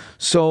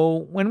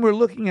 So when we're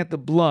looking at the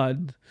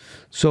blood,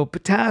 so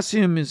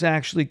potassium is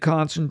actually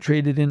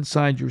concentrated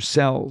inside your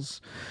cells.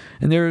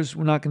 And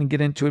we're not going to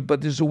get into it, but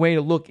there's a way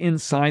to look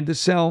inside the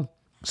cell,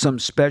 some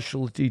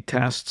specialty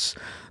tests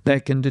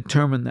that can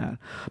determine that.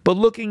 But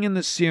looking in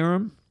the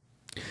serum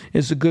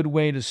is a good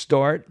way to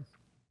start.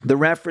 The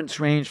reference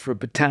range for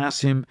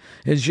potassium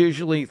is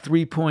usually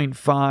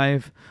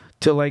 3.5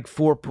 to like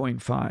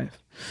 4.5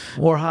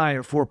 or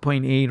higher,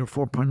 4.8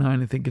 or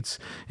 4.9. I think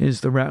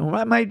is the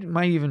it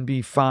might even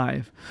be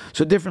 5.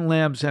 So different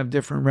labs have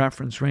different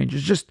reference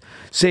ranges. Just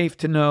safe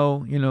to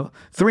know,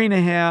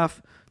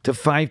 3.5 to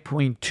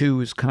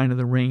 5.2 is kind of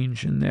the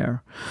range in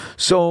there.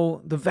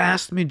 So the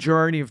vast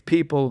majority of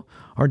people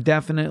are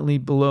definitely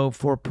below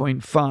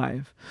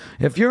 4.5.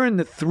 If you're in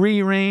the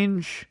 3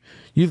 range,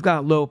 you've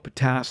got low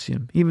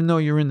potassium, even though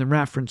you're in the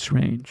reference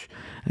range.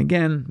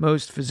 Again,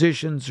 most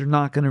physicians are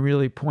not going to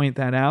really point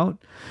that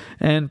out.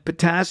 And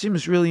potassium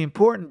is really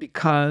important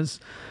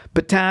because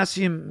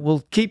potassium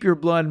will keep your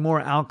blood more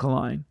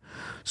alkaline.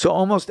 So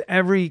almost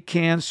every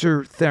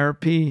cancer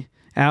therapy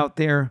out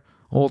there,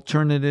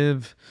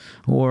 alternative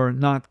or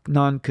not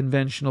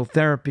non-conventional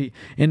therapy,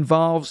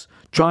 involves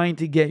trying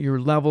to get your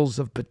levels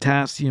of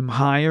potassium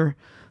higher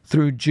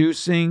through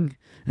juicing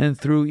and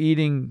through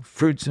eating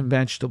fruits and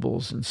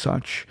vegetables and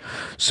such.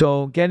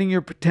 So getting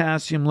your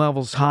potassium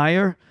levels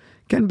higher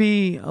can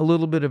be a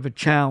little bit of a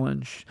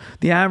challenge.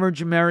 The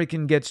average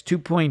American gets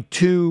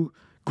 2.2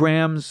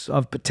 grams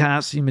of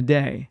potassium a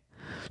day.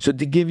 So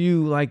to give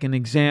you like an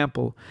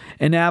example,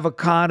 an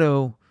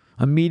avocado,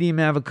 a medium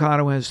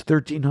avocado has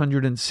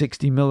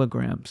 1,360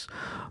 milligrams,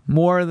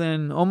 more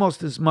than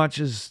almost as much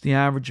as the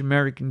average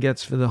American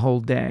gets for the whole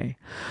day.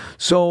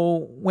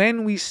 So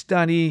when we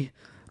study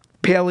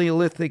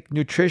Paleolithic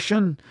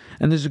nutrition,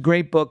 and there's a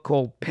great book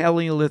called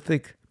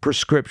Paleolithic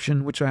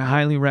Prescription, which I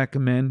highly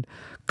recommend,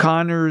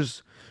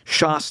 Connors,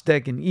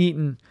 Shostak, and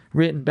Eaton,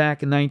 written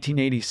back in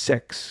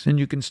 1986, and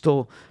you can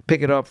still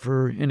pick it up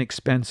for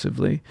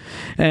inexpensively.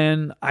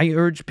 And I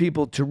urge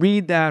people to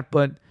read that,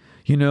 but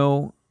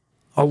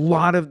a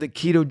lot of the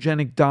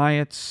ketogenic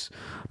diets,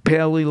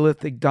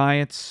 Paleolithic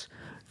diets,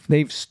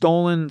 they've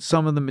stolen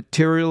some of the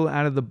material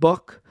out of the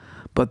book,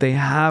 but they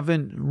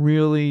haven't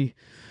really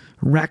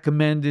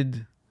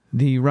recommended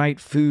the right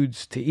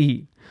foods to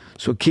eat.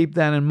 So keep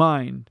that in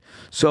mind.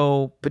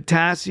 So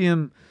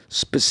potassium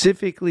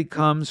specifically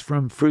comes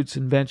from fruits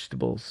and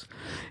vegetables.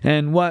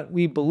 And what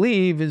we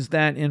believe is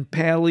that in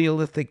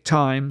Paleolithic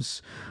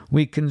times,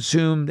 we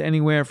consumed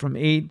anywhere from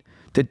 8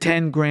 to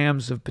 10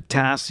 grams of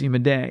potassium a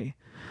day.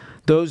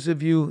 Those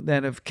of you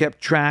that have kept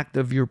track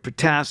of your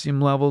potassium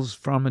levels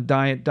from a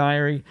diet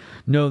diary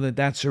know that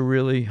that's a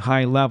really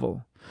high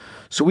level.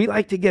 So we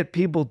like to get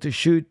people to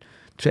shoot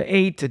to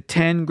 8 to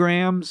 10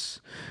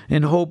 grams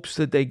in hopes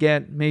that they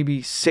get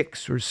maybe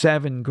 6 or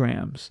 7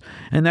 grams.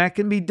 And that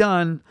can be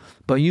done,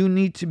 but you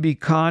need to be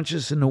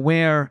conscious and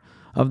aware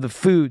of the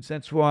foods.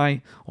 That's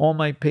why all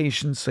my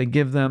patients, I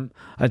give them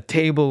a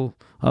table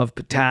of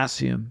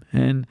potassium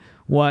and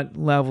what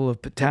level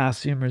of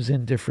potassium is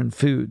in different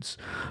foods.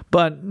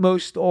 But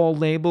most all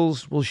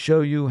labels will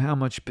show you how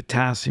much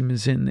potassium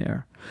is in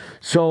there.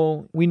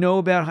 So we know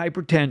about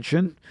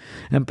hypertension,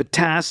 and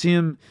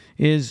potassium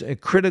is a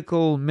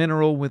critical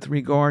mineral with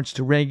regards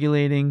to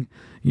regulating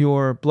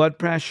your blood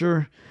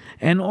pressure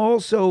and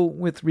also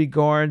with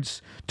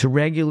regards to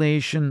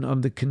regulation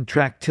of the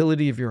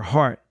contractility of your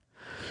heart.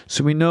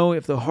 So we know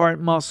if the heart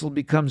muscle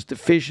becomes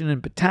deficient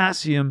in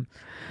potassium,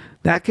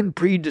 that can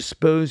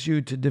predispose you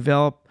to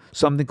develop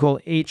something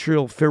called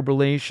atrial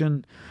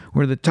fibrillation,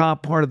 where the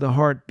top part of the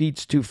heart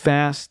beats too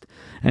fast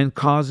and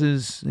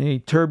causes a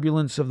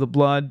turbulence of the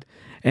blood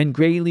and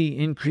greatly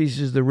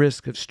increases the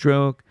risk of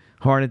stroke,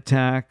 heart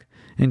attack,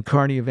 and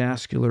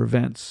cardiovascular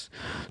events.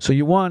 So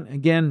you want,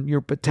 again,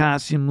 your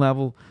potassium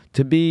level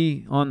to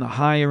be on the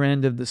higher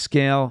end of the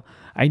scale.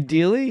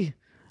 Ideally,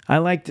 I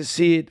like to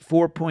see it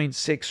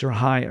 4.6 or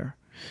higher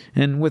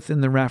and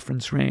within the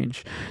reference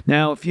range.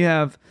 Now, if you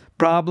have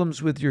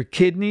problems with your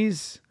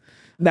kidneys,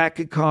 that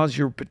could cause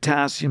your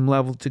potassium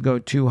level to go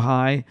too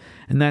high,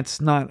 and that's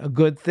not a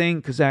good thing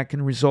because that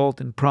can result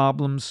in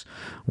problems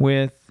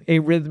with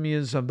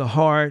arrhythmias of the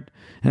heart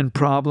and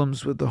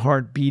problems with the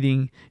heart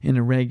beating in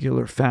a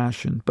regular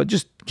fashion. But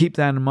just keep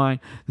that in mind.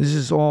 This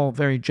is all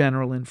very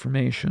general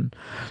information.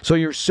 So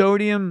your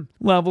sodium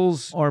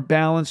levels are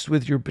balanced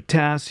with your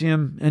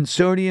potassium. And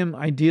sodium,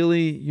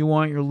 ideally, you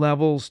want your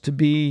levels to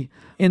be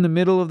in the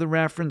middle of the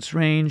reference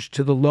range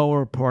to the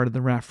lower part of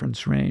the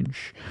reference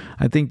range.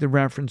 I think the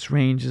reference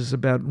range is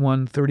about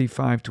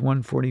 135 to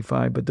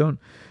 145, but don't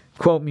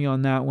quote me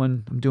on that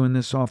one. I'm doing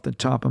this off the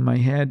top of my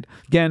head.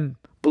 Again,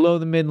 below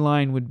the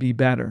midline would be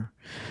better.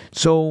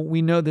 So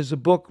we know there's a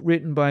book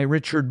written by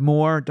Richard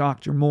Moore,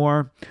 Dr.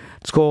 Moore.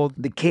 It's called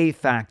The K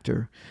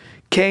Factor.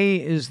 K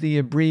is the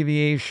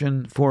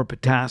abbreviation for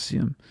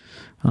potassium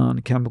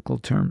in chemical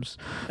terms.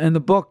 And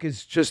the book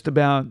is just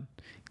about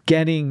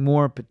getting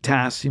more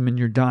potassium in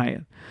your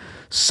diet.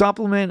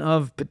 Supplement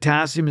of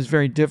potassium is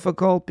very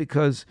difficult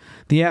because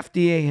the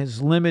FDA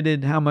has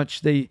limited how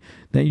much that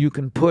you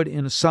can put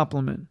in a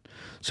supplement.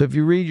 So if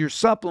you read your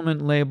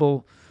supplement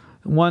label,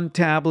 one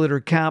tablet or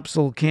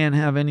capsule can't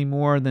have any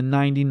more than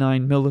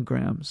 99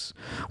 milligrams,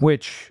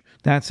 which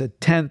that's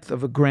 1/10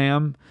 of a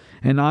gram,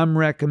 and I'm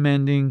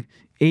recommending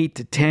 8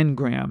 to 10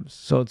 grams.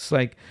 So it's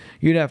like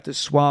you'd have to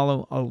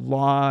swallow a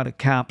lot of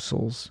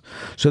capsules.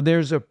 So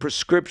there's a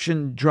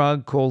prescription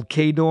drug called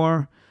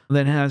Kador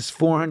that has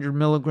 400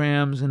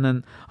 milligrams, and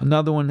then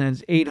another one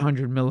has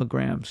 800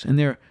 milligrams, and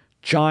they're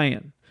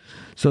giant.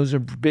 So those are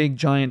big,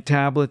 giant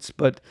tablets.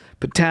 But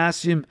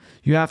potassium,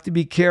 you have to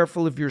be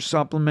careful if you're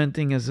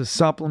supplementing as a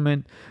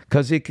supplement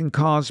because it can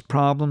cause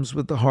problems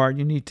with the heart.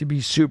 You need to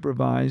be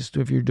supervised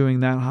if you're doing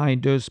that high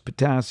dose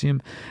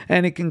potassium.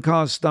 And it can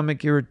cause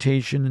stomach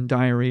irritation and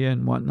diarrhea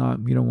and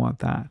whatnot. You don't want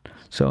that.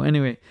 So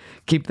anyway,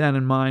 keep that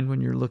in mind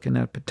when you're looking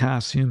at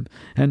potassium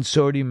and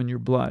sodium in your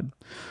blood.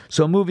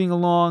 So moving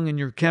along in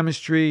your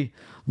chemistry,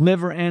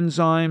 liver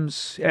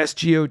enzymes,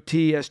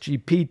 SGOT,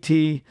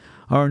 SGPT,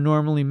 are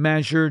normally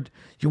measured.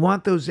 You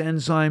want those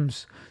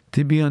enzymes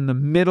to be on the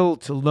middle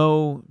to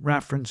low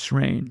reference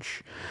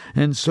range.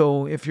 And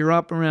so if you're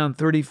up around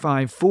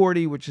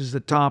 35-40, which is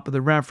the top of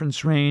the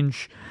reference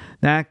range,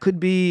 that could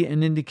be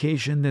an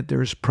indication that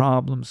there's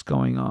problems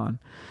going on.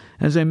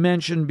 As I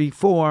mentioned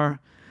before,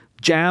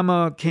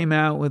 JAMA came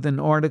out with an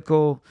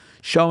article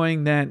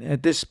showing that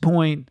at this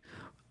point,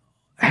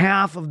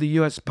 half of the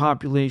U.S.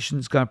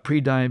 population's got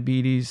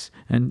prediabetes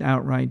and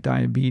outright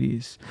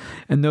diabetes.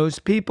 And those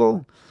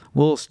people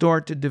will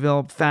start to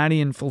develop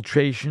fatty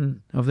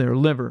infiltration of their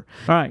liver.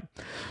 All right,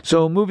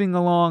 so moving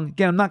along.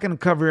 Again, I'm not going to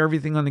cover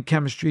everything on the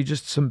chemistry,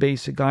 just some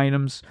basic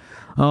items,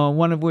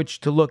 one of which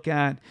to look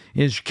at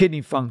is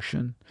kidney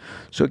function.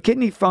 So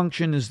kidney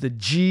function is the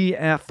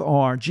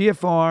GFR.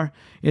 GFR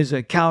is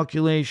a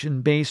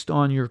calculation based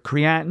on your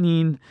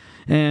creatinine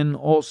and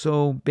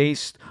also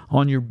based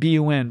on your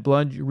BUN,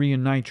 blood urea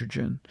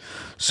nitrogen.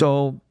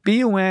 So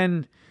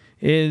BUN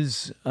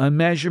is a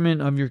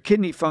measurement of your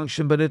kidney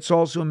function, but it's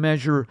also a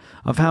measure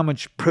of how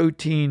much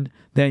protein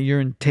that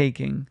you're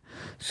taking.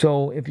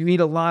 So if you eat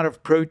a lot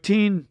of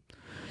protein,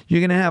 you're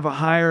going to have a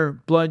higher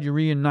blood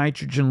urea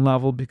nitrogen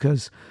level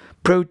because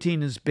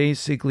protein is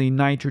basically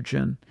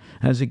nitrogen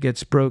as it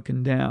gets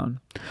broken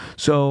down.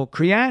 So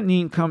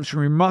creatinine comes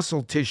from your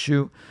muscle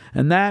tissue,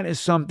 and that is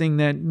something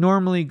that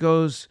normally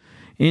goes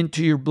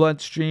into your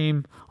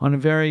bloodstream on a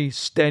very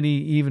steady,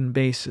 even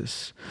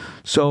basis.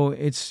 So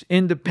it's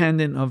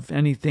independent of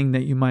anything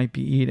that you might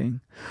be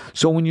eating.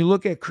 So when you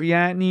look at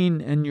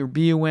creatinine and your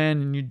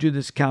BUN and you do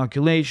this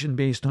calculation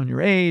based on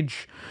your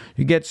age,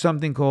 you get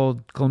something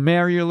called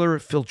glomerular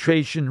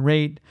filtration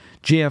rate,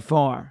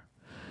 GFR.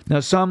 Now,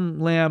 some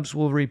labs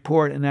will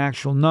report an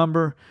actual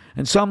number,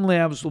 and some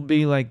labs will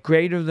be like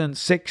greater than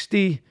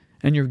 60,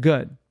 and you're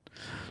good.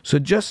 So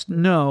just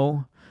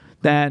know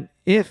that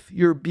if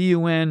your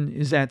BUN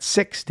is at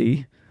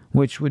 60,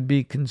 which would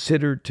be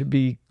considered to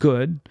be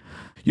good,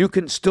 you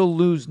can still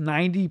lose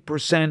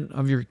 90%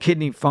 of your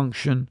kidney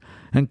function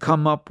and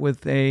come up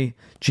with a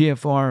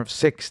GFR of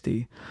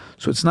 60.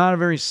 So it's not a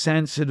very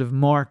sensitive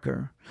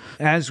marker.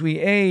 As we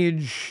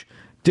age,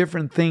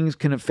 different things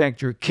can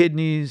affect your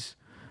kidneys.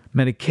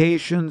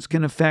 Medications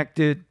can affect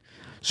it.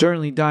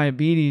 Certainly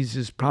diabetes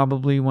is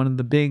probably one of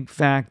the big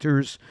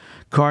factors,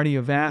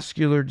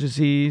 cardiovascular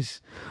disease,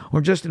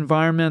 or just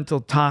environmental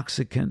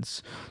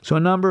toxicants. So a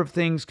number of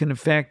things can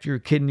affect your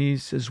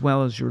kidneys as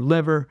well as your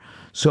liver.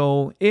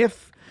 So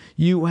if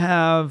you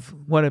have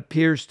what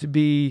appears to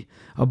be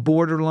a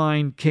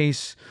borderline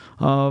case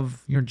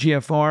of your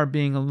GFR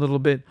being a little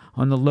bit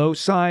on the low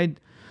side,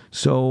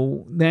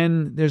 so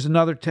then there's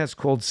another test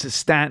called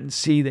cystatin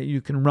C that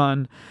you can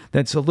run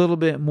that's a little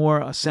bit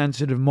more a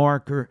sensitive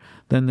marker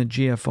than the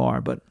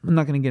GFR, but I'm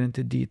not going to get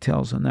into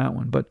details on that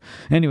one. But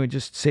anyway,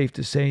 just safe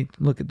to say,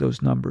 look at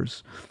those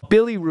numbers.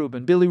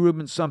 Bilirubin.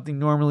 Bilirubin is something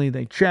normally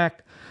they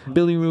check.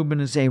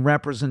 Bilirubin is a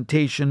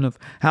representation of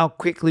how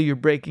quickly you're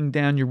breaking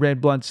down your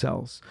red blood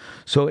cells.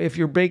 So if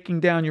you're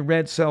breaking down your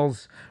red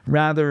cells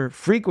rather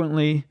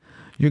frequently,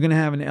 you're going to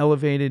have an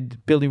elevated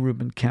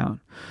bilirubin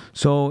count.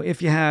 So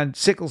if you had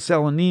sickle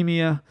cell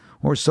anemia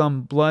or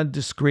some blood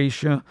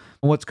dyscrasia,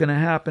 What's going to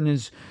happen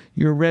is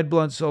your red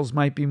blood cells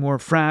might be more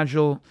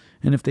fragile,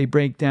 and if they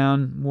break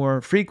down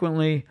more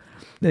frequently,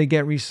 they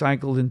get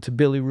recycled into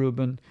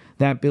bilirubin.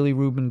 That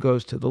bilirubin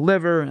goes to the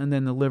liver, and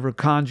then the liver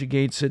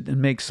conjugates it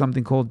and makes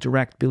something called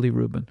direct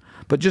bilirubin.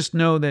 But just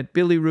know that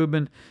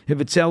bilirubin, if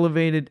it's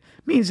elevated,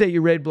 means that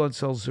your red blood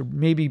cells are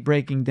maybe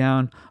breaking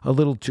down a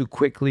little too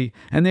quickly,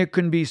 and there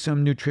can be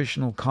some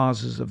nutritional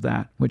causes of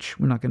that, which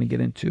we're not going to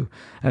get into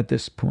at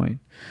this point.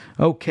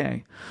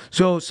 Okay,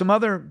 so some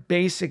other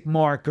basic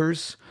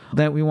markers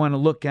that we want to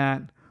look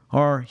at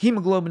are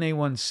hemoglobin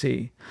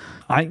A1C.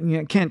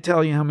 I can't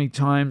tell you how many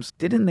times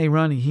didn't they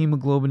run a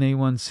hemoglobin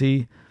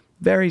A1C?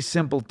 Very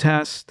simple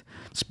test.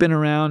 It's been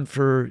around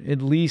for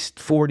at least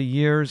 40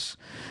 years,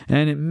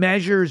 and it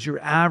measures your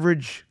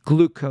average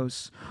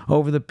glucose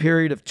over the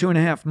period of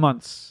 2.5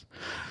 months.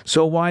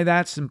 So why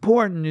that's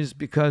important is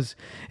because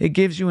it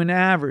gives you an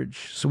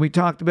average. So we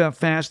talked about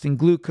fasting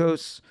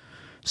glucose.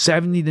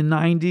 70 to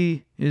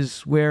 90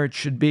 is where it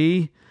should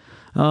be.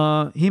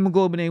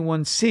 Hemoglobin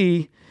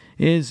A1C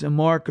is a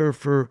marker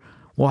for,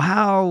 well,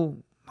 how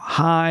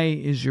high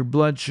is your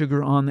blood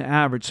sugar on the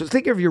average? So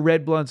think of your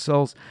red blood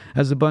cells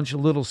as a bunch of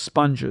little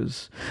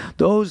sponges.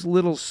 Those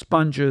little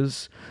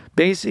sponges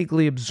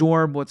basically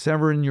absorb what's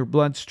ever in your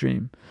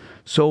bloodstream.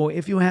 So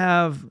if you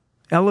have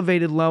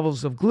elevated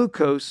levels of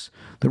glucose,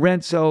 the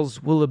red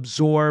cells will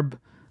absorb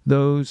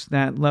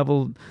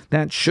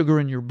that sugar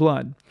in your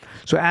blood.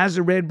 So as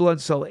the red blood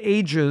cell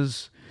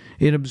ages,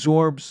 it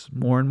absorbs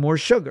more and more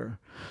sugar.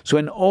 So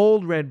an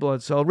old red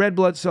blood cell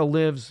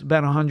lives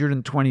about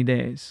 120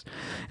 days.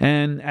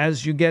 And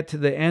as you get to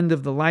the end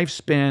of the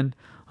lifespan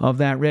of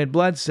that red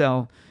blood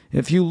cell,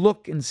 if you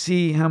look and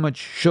see how much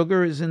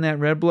sugar is in that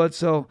red blood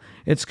cell,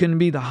 it's going to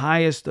be the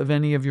highest of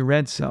any of your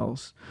red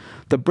cells.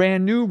 The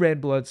brand new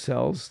red blood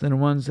cells, the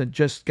ones that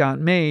just got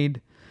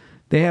made,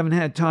 they haven't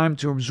had time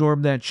to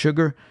absorb that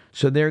sugar,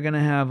 so they're going to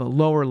have a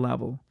lower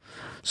level.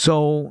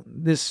 So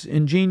this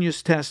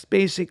ingenious test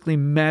basically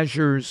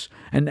measures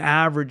an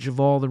average of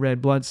all the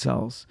red blood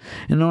cells.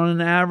 And on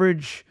an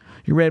average,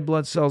 your red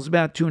blood cell is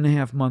about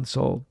 2.5 months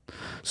old.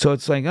 So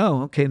it's like,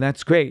 oh, okay,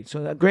 that's great.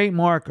 So a great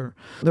marker.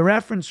 The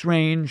reference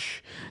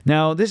range,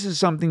 now this is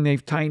something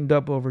they've tightened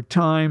up over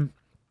time.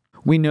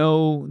 We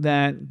know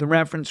that the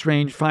reference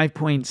range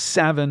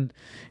 5.7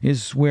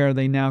 is where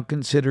they now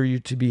consider you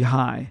to be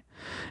high.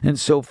 And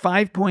so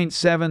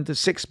 5.7 to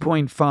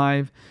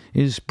 6.5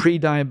 is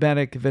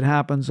pre-diabetic if it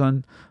happens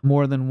on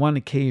more than one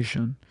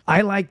occasion.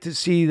 I like to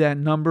see that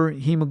number,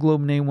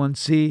 hemoglobin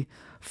A1C,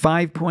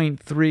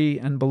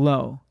 5.3 and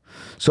below.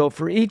 So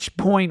for each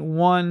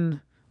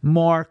 0.1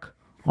 mark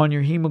on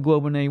your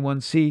hemoglobin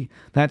A1C,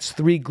 that's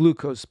 3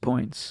 glucose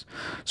points.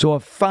 So a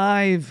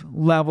 5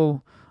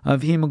 level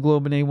of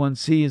hemoglobin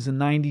A1C is a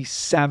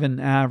 97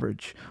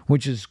 average,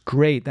 which is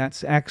great.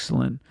 That's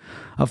excellent.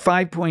 A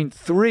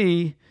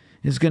 5.3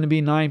 is going to be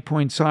 9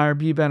 points higher,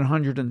 be about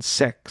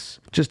 106,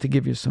 just to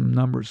give you some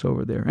numbers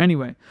over there.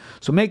 Anyway,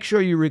 so make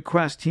sure you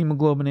request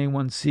hemoglobin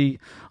A1C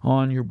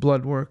on your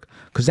blood work,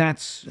 because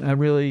that's a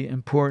really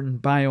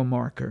important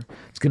biomarker.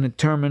 It's going to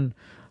determine,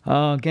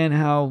 again,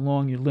 how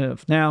long you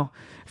live. Now,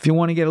 if you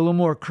want to get a little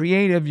more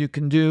creative, you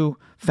can do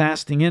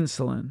fasting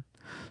insulin.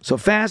 So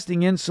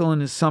fasting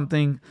insulin is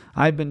something,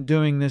 I've been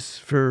doing this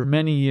for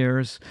many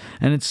years,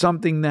 and it's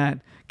something that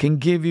can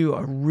give you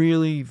a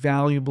really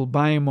valuable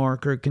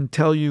biomarker. It can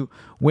tell you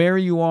where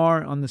you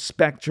are on the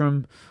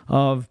spectrum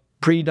of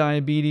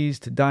pre-diabetes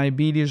to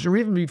diabetes, or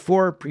even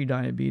before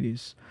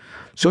pre-diabetes.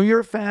 So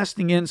your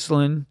fasting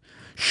insulin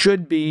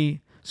should be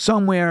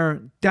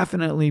somewhere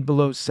definitely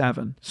below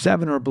 7.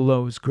 7 or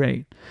below is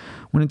great.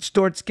 When it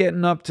starts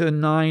getting up to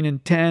 9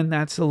 and 10,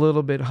 that's a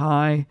little bit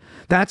high.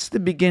 That's the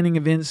beginning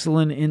of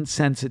insulin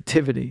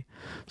insensitivity.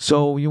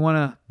 So you want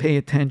to pay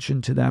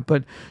attention to that.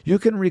 But you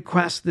can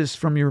request this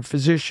from your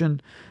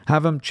physician,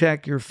 have them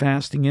check your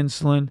fasting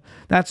insulin.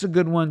 That's a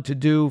good one to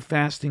do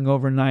fasting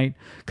overnight,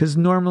 because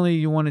normally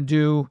you want to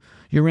do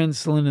your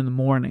insulin in the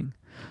morning.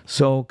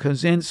 So,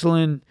 because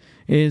insulin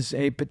is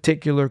a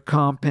particular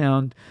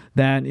compound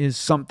that is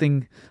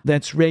something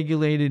that's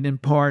regulated in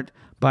part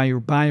by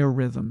your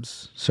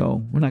biorhythms.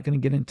 So we're not going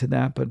to get into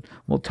that, but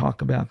we'll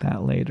talk about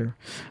that later.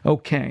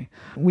 Okay.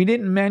 We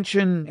didn't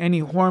mention any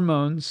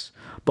hormones,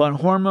 but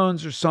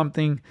hormones are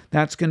something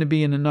that's going to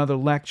be in another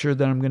lecture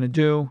that I'm going to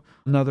do,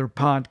 another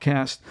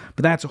podcast,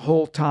 but that's a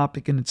whole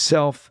topic in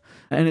itself.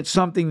 And it's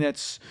something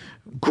that's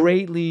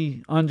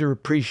greatly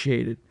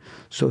underappreciated.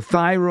 So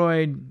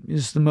thyroid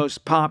is the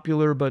most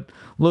popular, but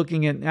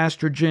looking at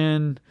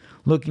estrogen,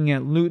 looking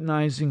at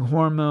luteinizing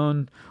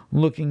hormone,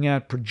 looking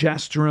at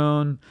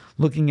progesterone,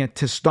 looking at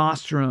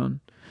testosterone.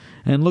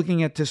 And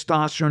looking at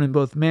testosterone in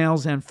both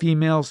males and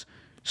females,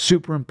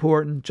 super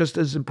important, just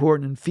as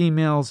important in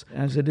females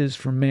as it is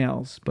for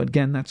males. But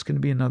again, that's going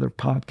to be another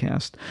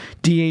podcast.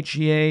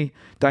 DHEA,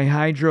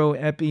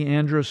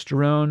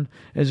 dihydroepiandrosterone,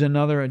 is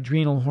another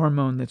adrenal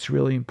hormone that's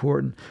really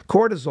important.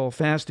 Cortisol,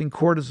 fasting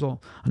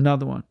cortisol,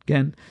 another one.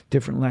 Again,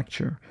 different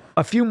lecture.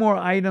 A few more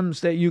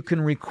items that you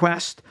can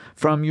request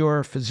from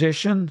your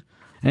physician,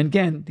 And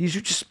again, these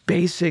are just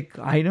basic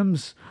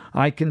items.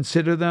 I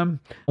consider them.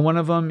 One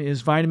of them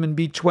is vitamin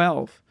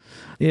B12.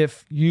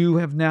 If you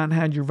have not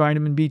had your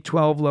vitamin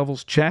B12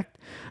 levels checked,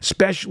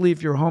 especially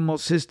if your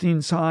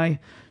homocysteine high,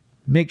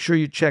 make sure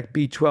you check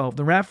B12.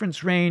 The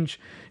reference range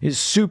is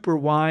super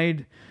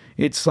wide.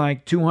 It's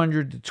like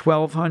 200 to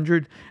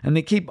 1200, and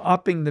they keep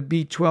upping the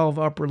B12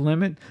 upper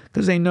limit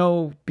because they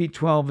know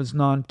B12 is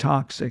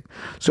non-toxic.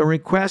 So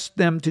request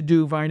them to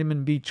do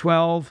vitamin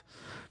B12,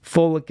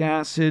 folic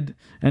acid,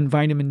 and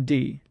vitamin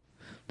D.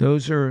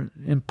 Those are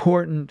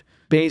important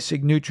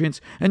basic nutrients,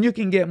 and you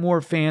can get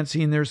more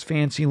fancy, and there's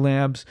fancy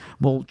labs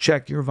will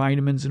check your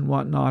vitamins and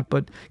whatnot,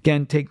 but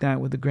again, take that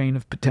with a grain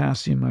of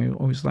potassium, I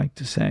always like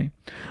to say.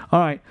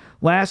 All right,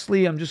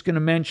 lastly, I'm just going to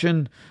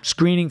mention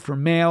screening for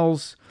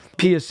males.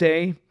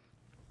 PSA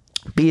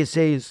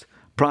is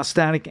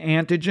prostatic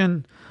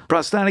antigen.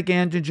 Prostatic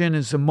antigen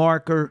is a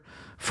marker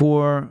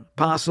for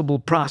possible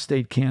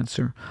prostate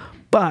cancer,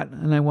 but,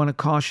 and I want to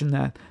caution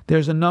that,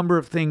 there's a number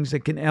of things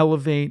that can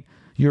elevate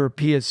your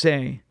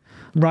PSA.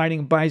 Riding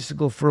a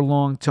bicycle for a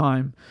long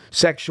time,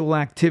 sexual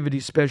activity,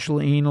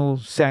 especially anal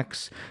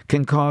sex,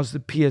 can cause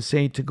the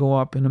PSA to go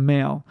up in a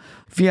male.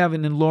 If you have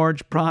an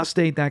enlarged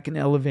prostate, that can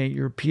elevate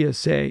your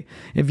PSA.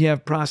 If you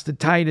have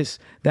prostatitis,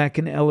 that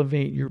can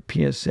elevate your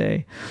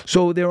PSA.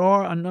 So there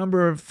are a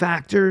number of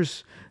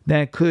factors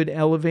that could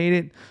elevate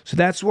it. So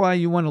that's why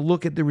you want to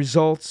look at the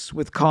results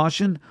with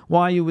caution,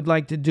 why you would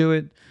like to do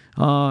it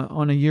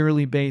on a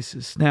yearly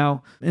basis.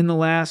 Now, in the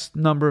last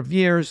number of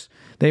years,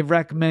 they've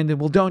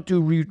recommended, well, don't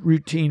do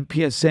routine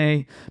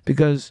PSA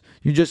because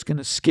you're just going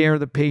to scare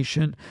the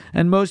patient.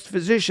 And most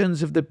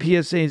physicians, if the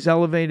PSA is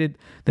elevated,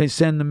 they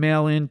send the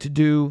male in to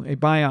do a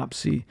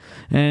biopsy.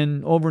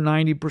 And over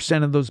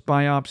 90% of those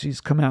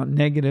biopsies come out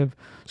negative.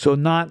 So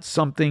not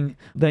something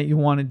that you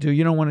want to do.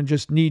 You don't want to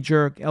just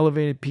knee-jerk,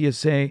 elevated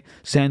PSA,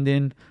 send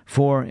in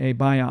for a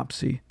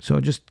biopsy. So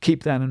just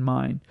keep that in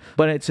mind.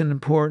 But it's an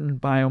important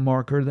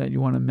biomarker that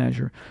you want to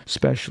measure,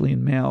 especially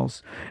in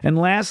males. And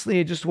lastly,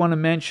 I just want to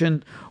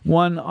mention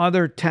one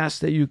other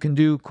test that you can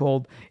do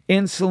called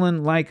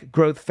insulin-like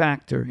growth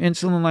factor.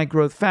 Insulin-like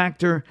growth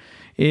factor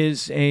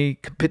is a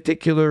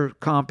particular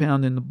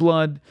compound in the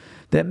blood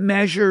that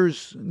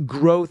measures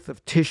growth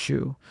of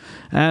tissue.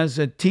 As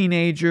a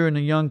teenager and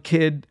a young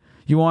kid,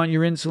 you want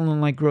your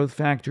insulin-like growth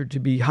factor to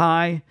be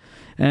high,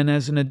 and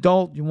as an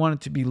adult, you want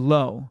it to be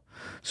low.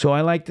 So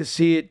I like to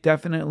see it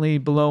definitely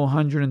below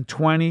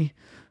 120,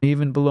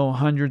 even below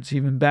 100 is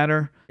even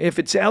better. If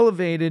it's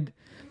elevated,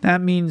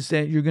 that means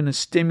that you're going to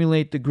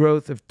stimulate the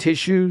growth of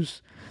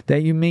tissues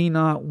that you may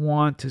not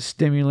want to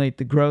stimulate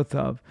the growth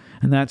of,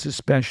 and that's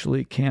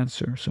especially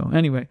cancer. So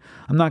anyway,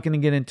 I'm not going to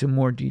get into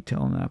more detail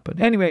on that. But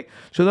anyway,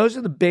 so those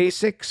are the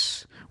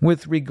basics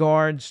with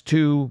regards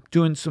to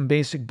doing some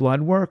basic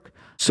blood work.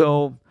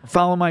 So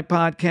follow my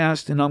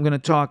podcast, and I'm going to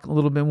talk a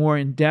little bit more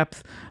in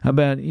depth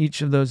about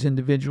each of those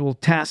individual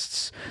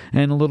tests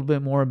and a little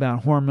bit more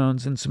about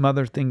hormones and some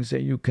other things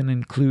that you can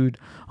include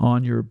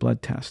on your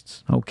blood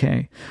tests.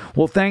 Okay.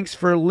 Well, thanks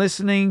for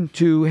listening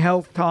to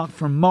Health Talk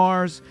from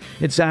Marz.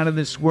 It's out of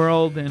this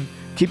world, and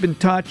keep in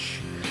touch.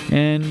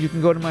 And you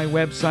can go to my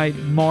website,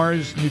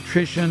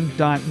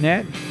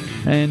 marznutrition.net,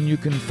 and you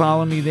can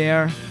follow me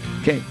there.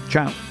 Okay.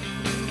 Ciao.